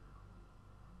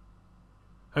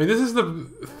 I mean, this is the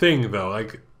thing though.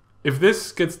 Like, if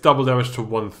this gets double damage to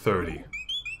 130.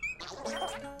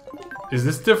 Is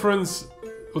this difference...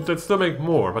 Would that still make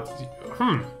more? But...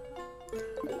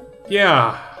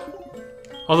 Yeah.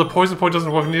 Also, poison point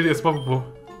doesn't work nearly as well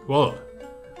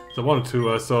as I wanted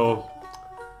to, so...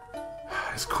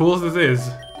 As cool as this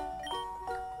is...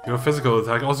 Your physical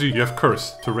attack... Also, you have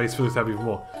curse to raise physical attack even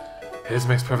more. This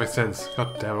makes perfect sense.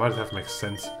 God damn, why does that make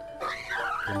sense?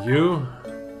 And you...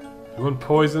 You want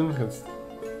poison?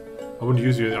 I wouldn't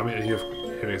use you... I mean, you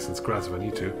have against grass if I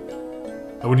need to.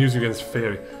 I wouldn't use you against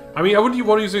fairy. I mean, I wouldn't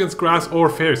want to use it against grass or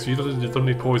fairy, so you don't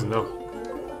need poison, no.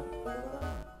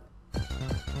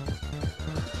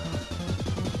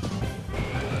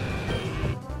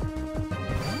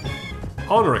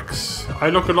 Onyx. I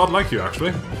look a lot like you,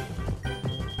 actually.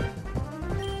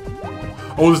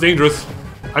 Oh, this is dangerous.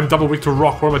 I'm double weak to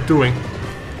rock. What am I doing?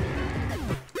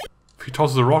 If he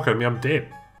tosses a rock at me, I'm dead.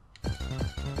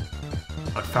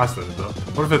 I'm faster than it, though.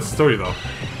 What if it's sturdy, though?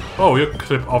 Oh, you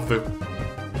clip off the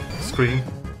screen.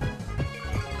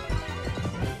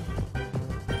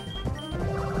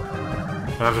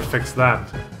 I have to fix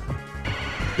that.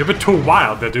 You're a bit too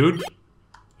wild there, dude.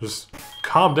 Just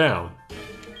calm down.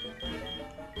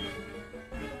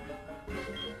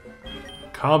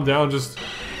 Calm down, just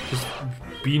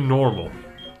be normal.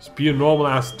 Just be a normal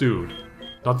ass dude.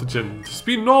 Not the gym. Just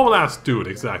be a normal ass dude,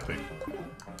 exactly.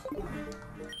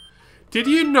 Did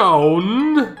you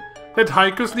know that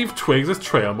hikers leave twigs as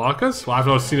trail markers? Well, I've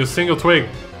not seen a single twig.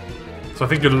 So I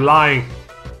think you're lying.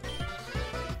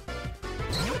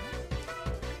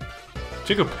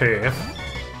 Jigglypuff.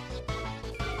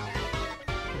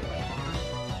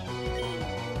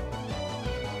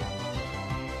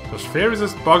 Does fairies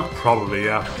this bug? Probably,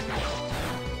 yeah.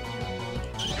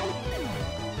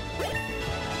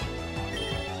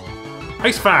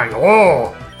 Ice Fang!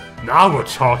 Oh! Now we're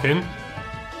talking!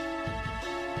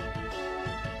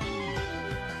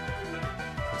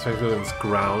 Ice Fang's good against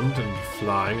ground and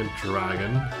flying and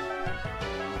dragon.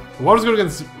 Water's good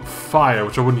against fire,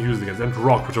 which I wouldn't use it against, and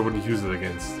rock, which I wouldn't use it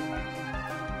against.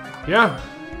 Yeah,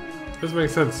 this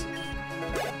makes sense.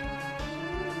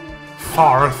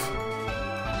 Farth.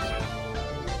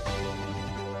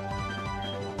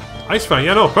 Ice Fang,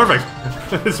 yeah, no, perfect.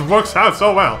 This works out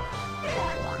so well.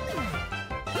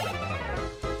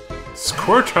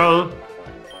 Squirtle.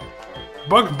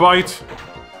 Bug bite.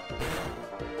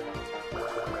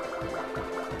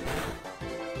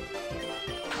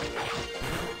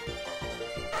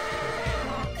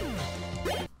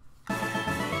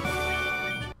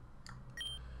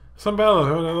 Some balance,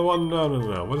 another one.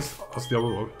 No. What's the other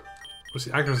one? What's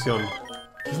the accuracy on?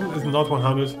 Isn't not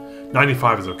 100?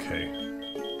 95 is okay.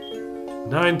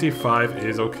 95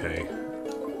 is okay.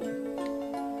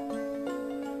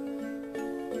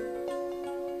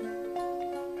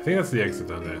 I think that's the exit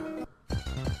down there.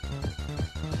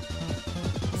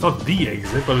 It's not the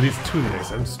exit, but it leads to the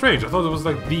exit. Strange, I thought it was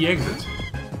like the exit.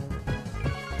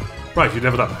 Right, you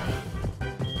leveled up.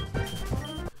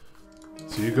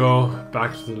 So you go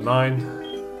back to the line.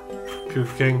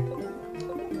 Puke King.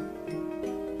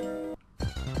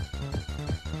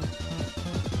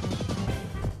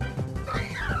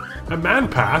 A man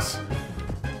pass?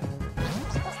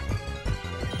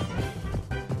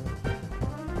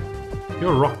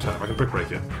 You're a rock type. I can brick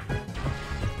break you.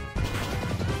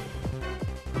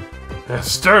 Yeah,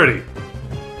 sturdy!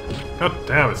 God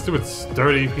damn it, stupid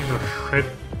sturdy piece of shit.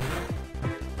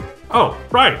 Oh,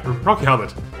 right! Rocky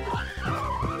helmet.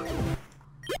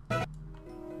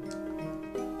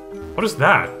 What is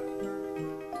that?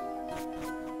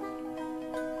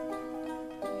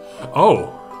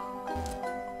 Oh!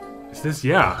 Is this?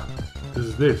 Yeah. This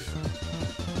is this.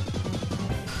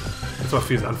 This one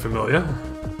feels unfamiliar.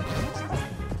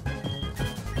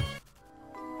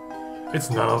 It's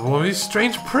none of all these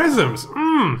strange prisms!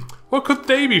 What could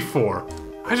they be for?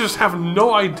 I just have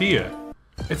no idea.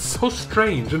 It's so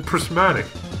strange and prismatic.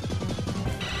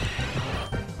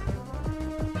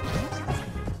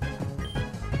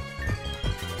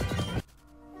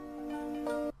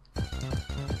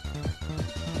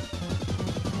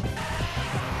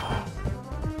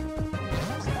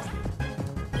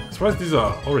 I'm surprised these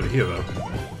are already here though.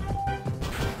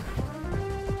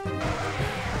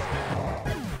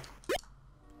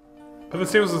 And the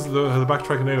same as the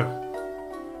backtracking later.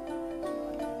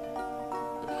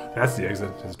 That's the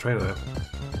exit. There's a trainer there.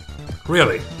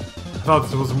 Really? I thought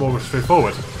this was more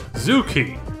straightforward.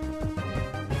 Zuki!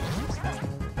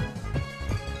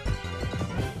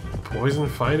 Poison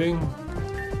fighting?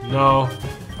 No.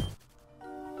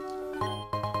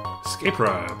 Escape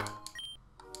ramp.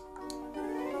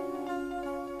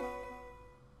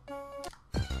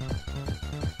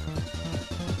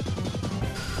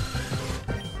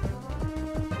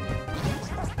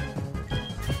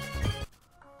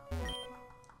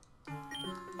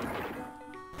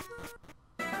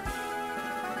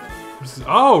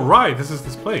 Oh, right! This is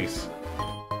this place.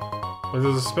 Well,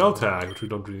 there's a spell tag, which we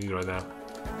don't really need right now.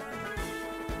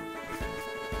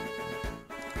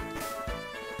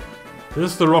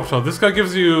 This is the rock taunt. This guy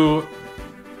gives you...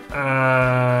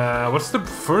 what's the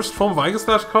first form of Igus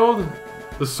Slash called?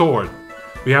 The sword.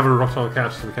 We have a rock taunt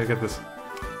catch, so we can't get this.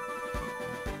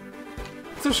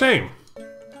 It's a shame.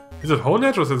 Is it Hone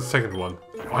Edge or is it the second one?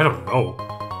 Oh, I don't know.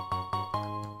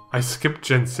 I skipped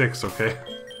Gen 6, okay?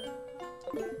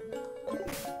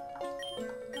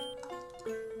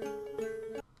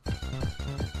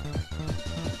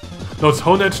 No, it's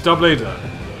Hone Edge Double Blade.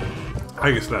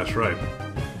 Igus Slash, right.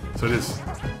 So it is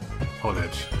Hone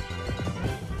Edge.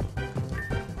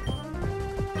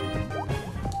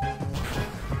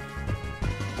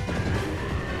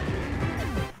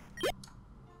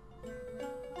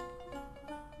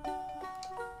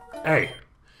 Hey,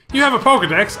 you have a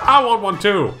Pokedex, I want one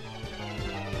too!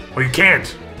 Well, you can't!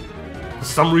 For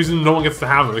some reason, no one gets to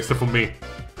have them except for me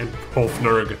and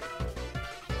Wolfnurg.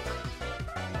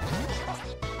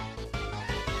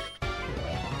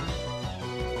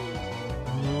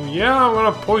 Yeah, I'm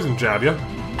gonna poison jab you.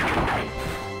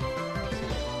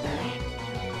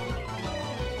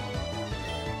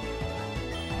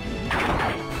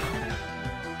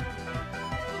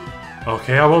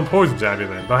 Okay, I won't poison jab you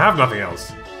then, but I have nothing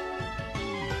else.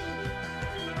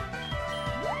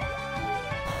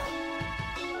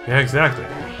 Yeah, exactly.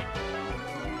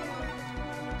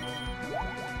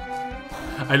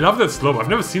 I love that slope. I've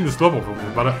never seen the slope before,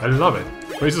 but I love it.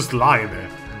 But he's just lying there.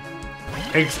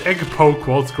 Egg poke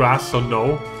waltz grass, so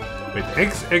no. Wait,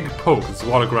 egg poke is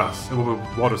water grass. It will be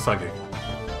water psychic.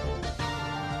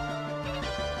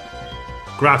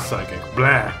 Grass psychic.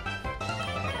 Blah.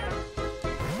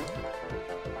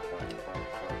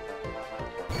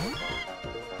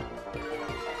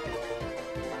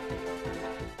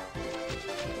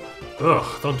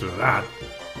 Ugh, don't do that.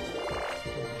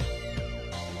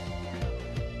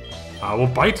 I will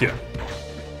bite you.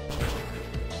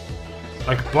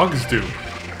 Like bugs do.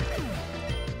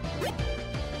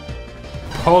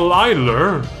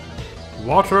 Poliler.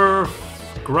 Water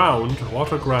ground.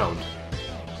 Water ground.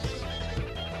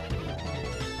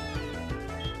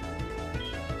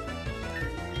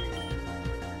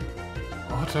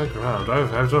 Water ground.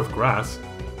 I have grass.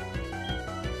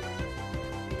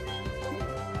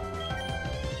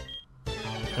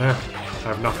 I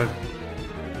have nothing.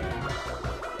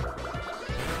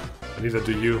 Neither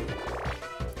do you.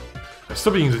 I'm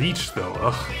still being leeched though,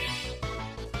 ugh.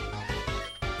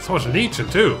 So much leeching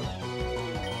too.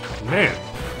 Man.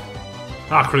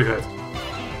 Ah, critical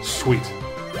hit. Sweet.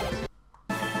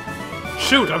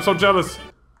 Shoot, I'm so jealous.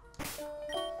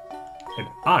 And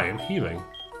I am healing.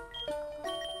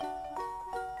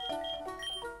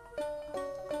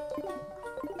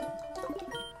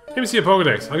 Let me see a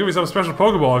Pokedex. I'll give you some special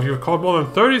Pokeball if you've caught more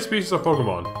than 30 species of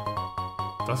Pokemon.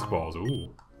 Dusk balls,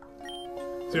 ooh.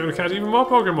 So you're gonna catch even more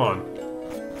Pokemon.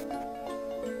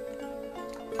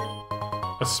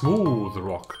 A smooth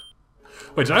rock.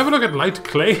 Wait, did I have a look at light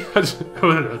clay? I was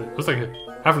like,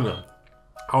 having a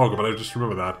hour ago, but I just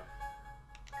remember that.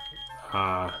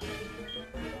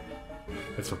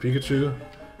 That's for Pikachu.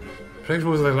 Protection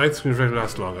was like light screen reflection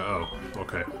lasts longer. Oh,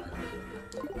 okay.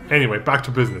 Anyway, back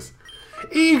to business.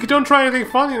 Eek, don't try anything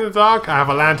funny in the dark. I have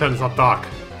a lantern, it's not dark.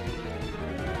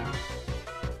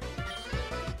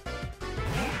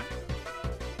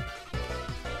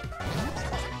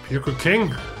 Pikachu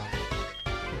King.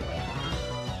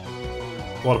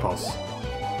 Water Pulse.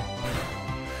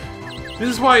 This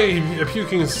is why a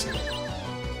Puking's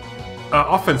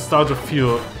offense started to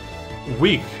feel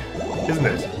weak, isn't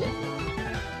it?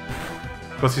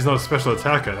 Because he's not a special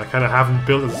attacker. I kind of haven't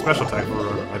built a special attack for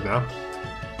right now.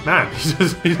 Man,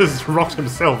 he just rocked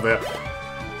himself there.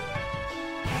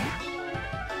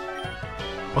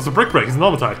 What's a Brick Break? He's a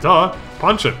normal type. Duh.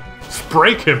 Punch him. Just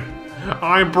break him.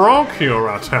 I broke you,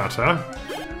 Ratata.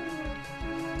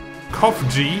 Cough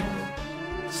G.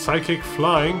 Psychic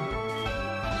Flying.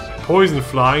 Poison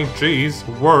Flying. Jeez.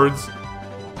 Words.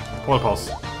 Water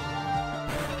Pulse.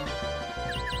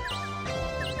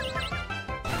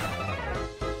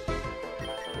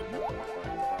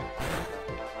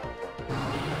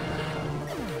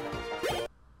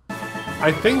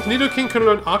 I think Nidoking can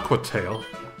learn Aqua Tail.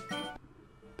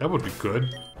 That would be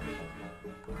good.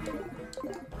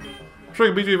 Sure I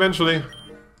can beat you eventually.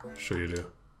 Sure you do.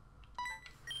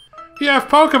 You have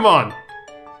Pokemon!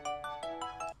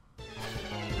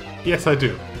 Yes, I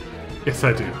do. Yes,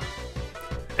 I do.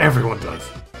 Everyone does.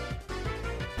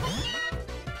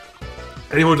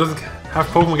 Anyone who doesn't have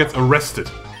Pokemon gets arrested.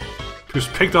 He was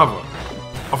picked up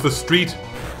off the street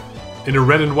in a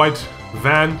red and white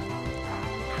van.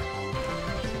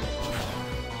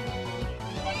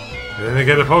 And then they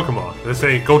get a Pokemon. They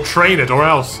say, go train it or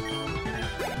else.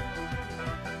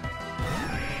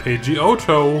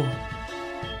 Pidgeotto.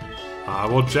 I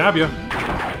will jab you.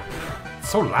 It's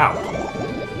so loud.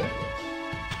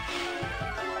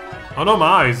 Oh no, my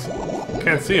eyes.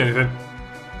 Can't see anything.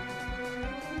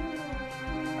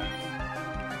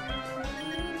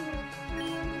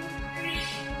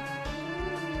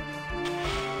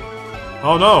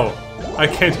 Oh no. I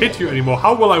can't hit you anymore.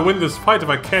 How will I win this fight if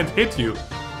I can't hit you?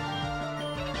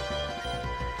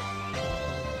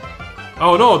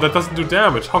 Oh no, that doesn't do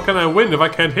damage. How can I win if I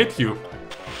can't hit you?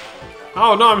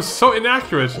 Oh no, I'm so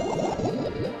inaccurate.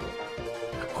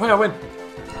 Oh yeah, I win.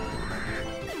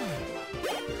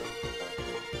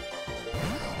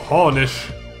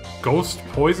 Hornish. Ghost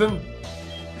Poison?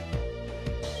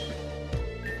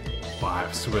 Wow,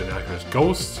 I'm super inaccurate.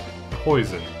 Ghost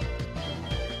Poison.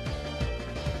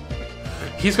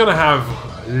 He's gonna have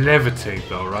Levitate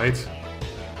though, right?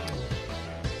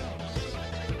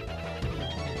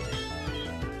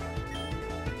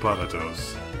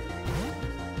 Balados.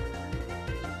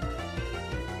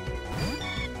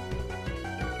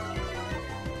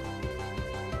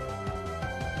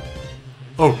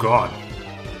 Oh god.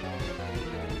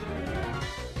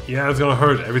 Yeah, it's gonna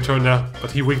hurt every turn now,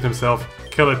 but he weakened himself.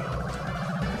 Kill it.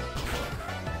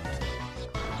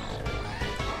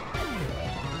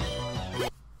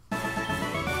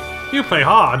 You play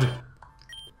hard.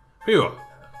 Phew.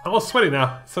 I'm all sweaty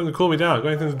now. It's something to cool me down. Got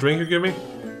anything to drink you give me?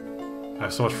 I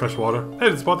have so much fresh water.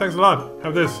 Hey, this spot, thanks a lot.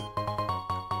 Have this.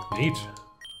 Neat.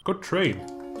 Good trade.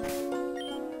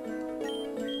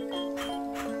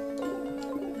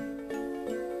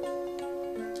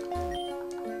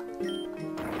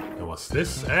 And what's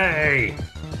this? Hey!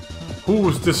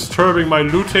 Who's disturbing my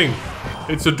looting?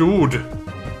 It's a dude.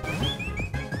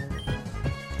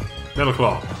 Metal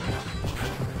Claw.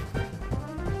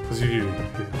 Because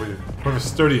you're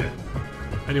sturdy.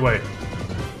 Anyway.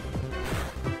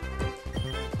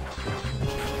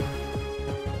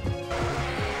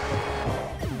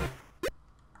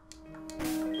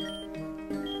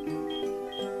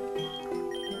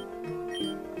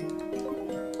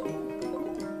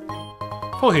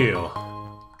 Full heal.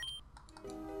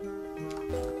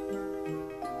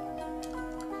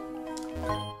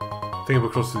 I think we're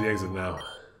close to the exit now.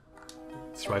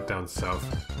 It's right down south.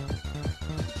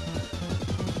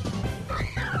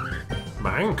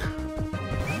 Mank?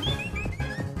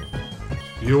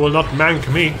 You will not mank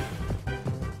me.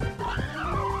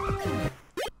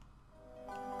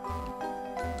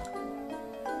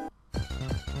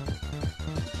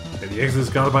 And the exit is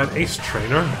guarded by an ace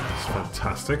trainer. That's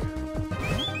fantastic.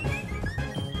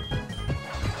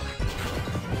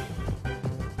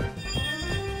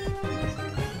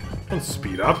 Don't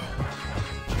speed up.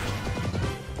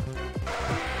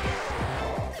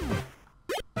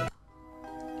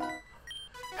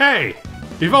 Hey!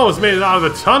 You've almost made it out of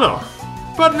the tunnel!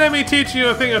 But let me teach you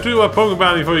a thing or two about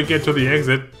Pokemon before you get to the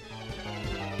exit.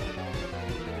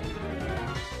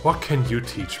 What can you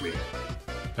teach me?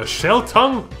 A shell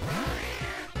tongue?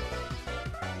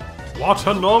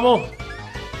 Water normal?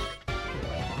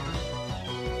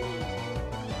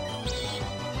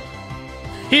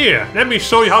 Here, let me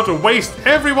show you how to waste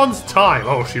everyone's time.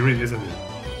 Oh, she really is an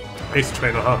ace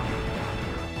trainer, huh?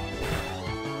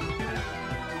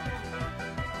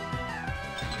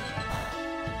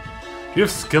 Do you have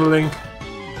skill link?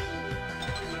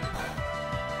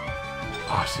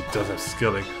 Oh, she does have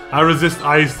skill link. I resist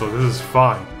ice though, this is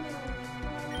fine.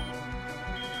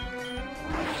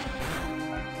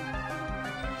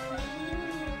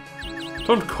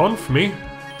 Don't conf me.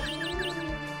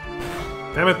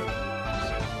 Damn it.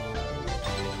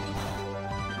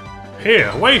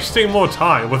 Here, wasting more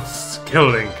time with skill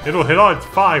link. It'll hit on it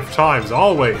 5 times,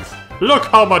 always. Look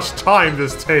how much time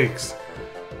this takes.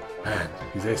 Man,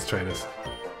 these ace trainers.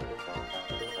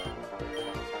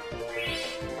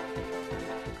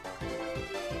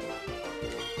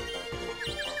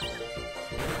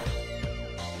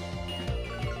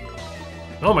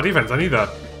 No, my defense, I need that.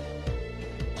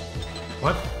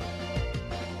 What?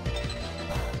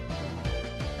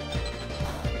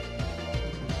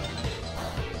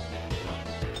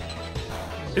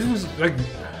 Isn't this like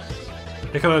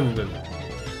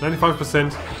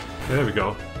 95%? There we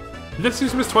go. Let's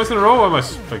use miss twice in a row, or am I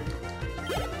like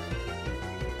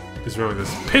what's wrong with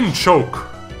this? Pin choke!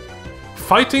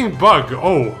 Fighting bug!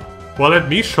 Oh, well let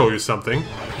me show you something.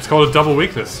 It's called a double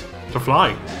weakness to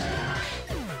flying.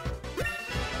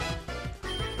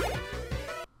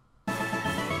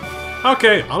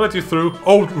 Okay, I'll let you through.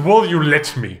 Oh, will you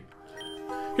let me?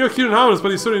 You're cute and harmless,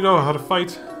 but you certainly know how to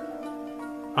fight.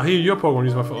 I hear your Pokemon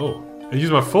use my I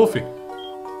use my full feet.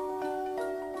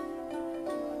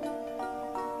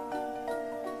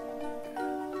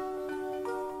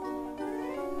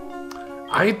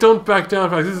 I don't back down.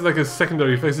 In fact, this is like a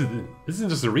secondary phase. This isn't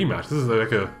just a rematch. This is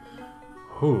like a...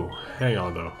 Oh, hang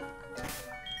on though.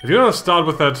 If you're gonna start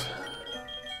with that...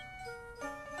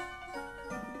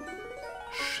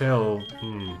 Shell...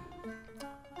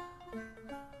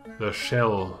 The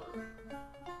shell...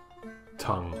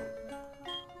 tongue.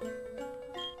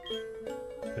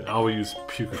 And I will use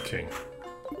Puka King.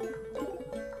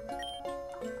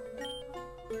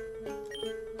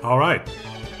 Alright.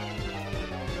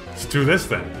 Let's do this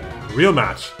then. Real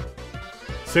match.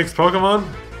 6 Pokemon?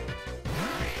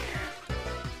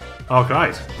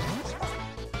 Alright.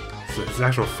 It's an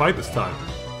actual fight this time.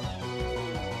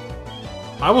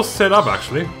 I will set up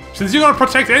actually. Since you're gonna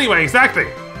protect anyway, exactly!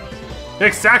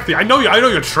 Exactly! I know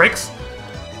your tricks!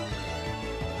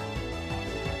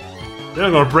 Then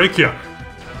I'm gonna break you.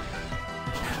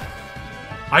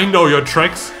 I know your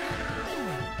tricks.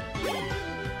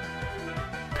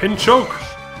 Pin choke.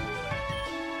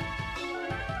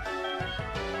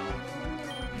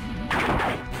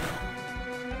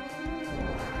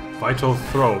 Vital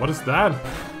throw. What is that?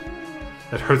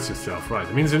 That hurts yourself, right?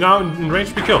 It means you're now in range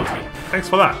to be killed. Thanks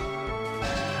for that.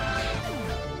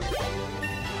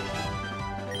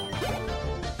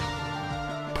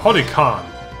 Polycon.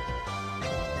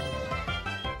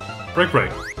 Break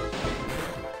break.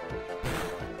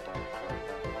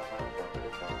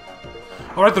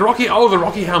 Alright, the Rocky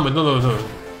helmet. No.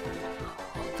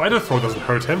 Vital throw doesn't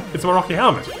hurt him. It's my Rocky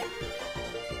helmet.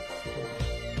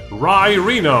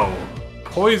 Rhino.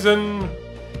 Poison.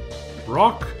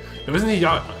 Rock. No, isn't he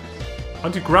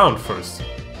anti-ground first?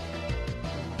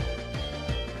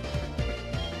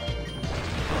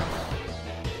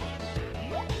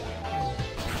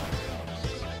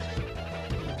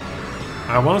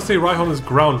 I want to say Rhyhorn is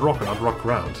ground rock, not rock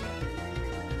ground.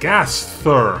 Gas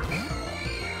Thur.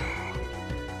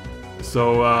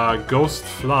 So, ghost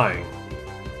flying.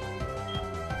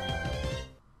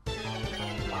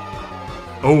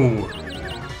 Oh,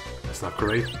 that's not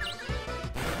great.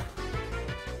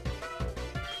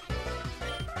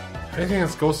 Anything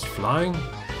that's ghost flying?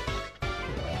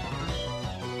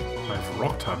 I have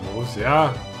rock type moves,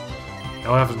 yeah. That's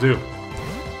what I have to do.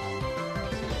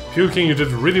 Puking, you did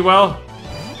really well.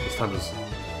 It's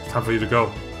time for you to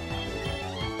go.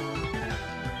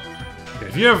 Okay,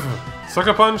 if you have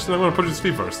Sucker Punch, then I'm gonna put you to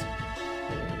sleep first.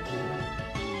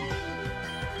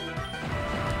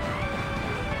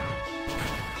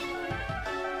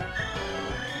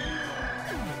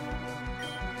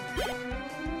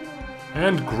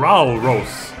 And Growl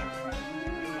Roast.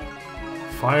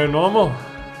 Fire normal?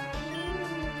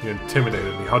 You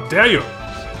intimidated me. How dare you?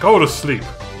 Go to sleep.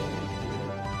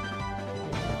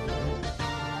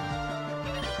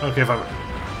 Okay, if I'm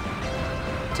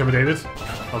intimidated,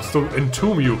 I'll still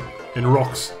entomb you in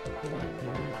rocks.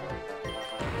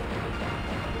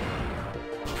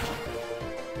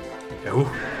 Yeah,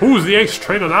 who's the ace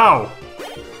trainer now?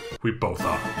 We both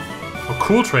are. Of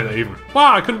cool trainer even.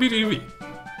 Wow, I couldn't beat Eevee.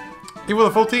 Even with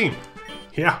a full team.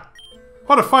 Yeah.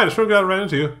 What a fight, I sure glad I ran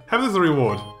into you. Have this as a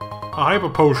reward. A hyper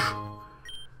posh.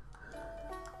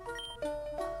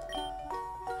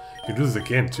 You do this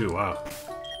again too, wow.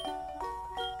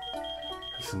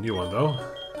 It's a new one though.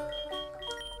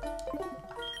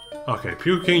 Okay,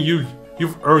 Pure King,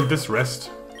 you've earned this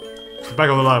rest. Back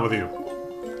on the line with you.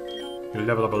 You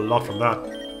leveled up a lot from that.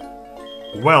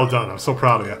 Well done, I'm so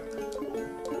proud of you.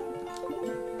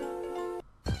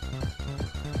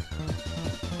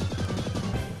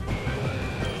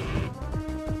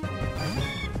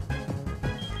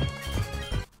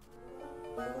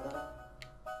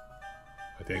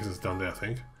 The exit's down there, I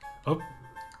think. Oh.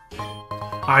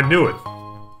 I knew it!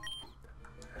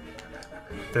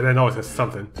 Then I know it has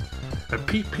something. A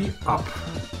PP up.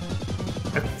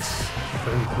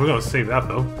 We're gonna save that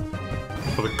though.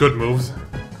 For the good moves.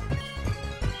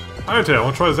 Iron Tail, I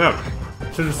wanna try this out.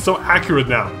 Since it's so accurate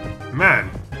now. Man,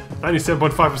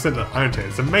 97.5% Iron Tail,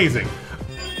 it's amazing.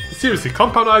 Seriously,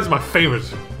 Compound Eye is my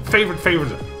favorite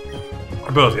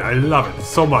ability. I love it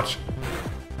so much.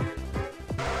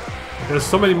 There's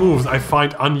so many moves I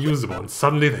find unusable, and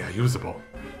suddenly they are usable.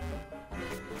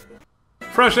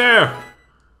 Fresh air!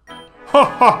 Ha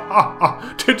ha ha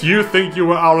ha! Did you think you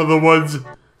were out of the woods?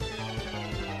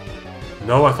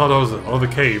 No, I thought I was out of the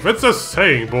cave. It's a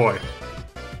saying, boy.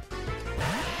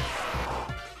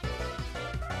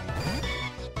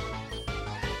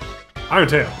 Iron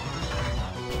Tail.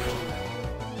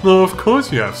 No, of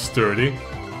course you have Sturdy.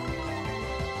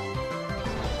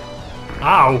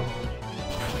 Ow!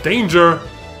 Danger!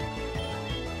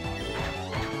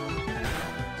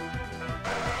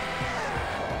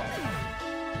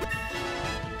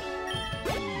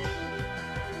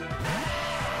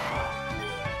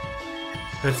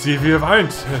 Let's see if you have Iron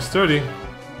Sturdy.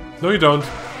 No, you don't.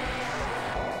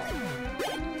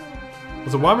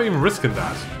 So why am I even risking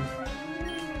that?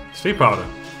 Sleep Powder.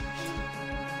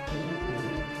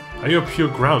 Are you a pure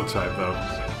ground type, though?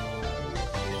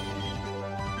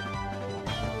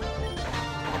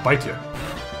 I'll bite you.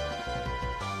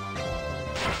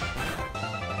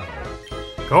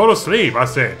 Go to sleep, I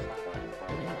said.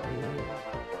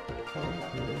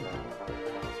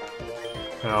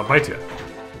 And I'll bite you.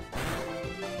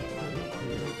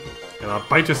 And I'll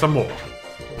bite you some more.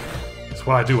 That's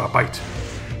what I do, I bite.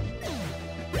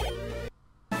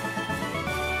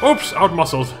 Oops,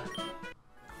 out-muscled.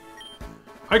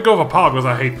 I go for power because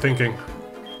I hate thinking.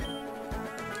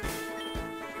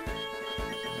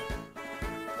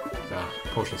 Nah,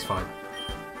 potion's fine.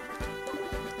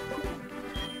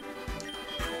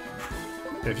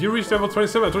 If you reach level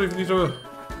 27, I don't even need to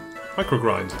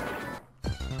micro-grind.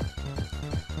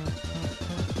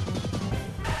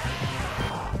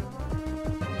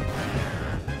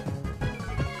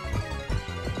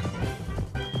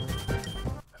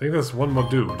 I think there's one more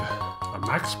dude. A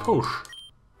max push.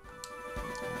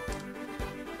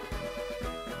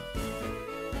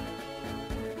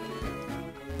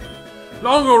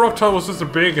 Long ago, Rock Town was just a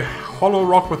big, hollow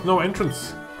rock with no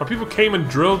entrance. But people came and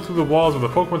drilled through the walls with a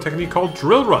Pokemon technique called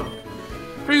Drill Run.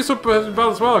 Pretty useful battle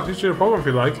as well, I can teach you a Pokemon if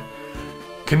you like.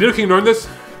 Can Little King learn this?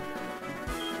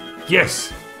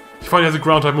 Yes! He finally has a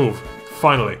ground type move.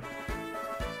 Finally.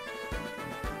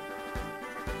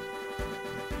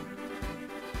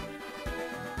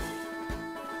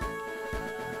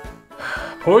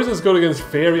 Poison is good against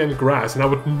Fairy and Grass, and I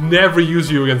would never use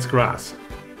you against Grass.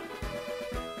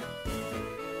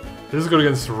 This is good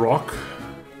against Rock.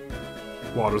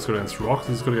 Water is good against Rock.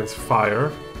 This is good against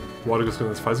Fire. Water is good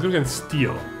against Fire. It's good against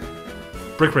Steel.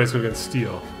 Brick Ray is good against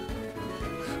Steel.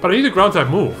 But I need a ground type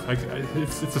move.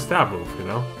 It's a stab move, you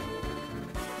know?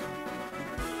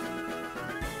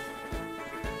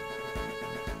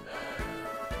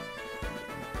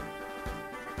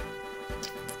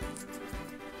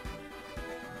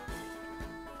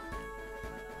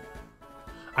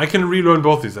 I can relearn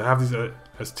both these. I have these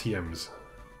as TMs.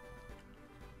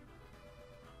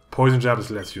 Poison Jab is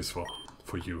less useful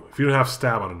for you. If you don't have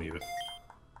Stab, I don't need it.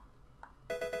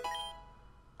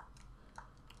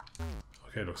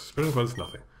 Okay, looks suspicious, but it's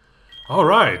nothing.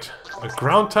 Alright! A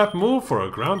ground type move for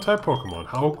a ground type Pokemon.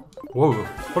 How... Whoa,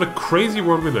 what a crazy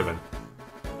world we live in.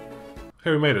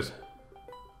 Okay, we made it.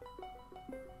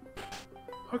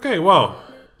 Okay, well,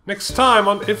 next time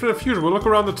on Infinite Fusion, we'll look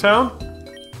around the town.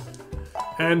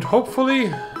 And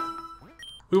hopefully,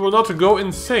 we will not go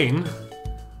insane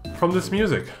from this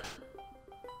music.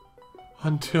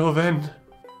 Until then...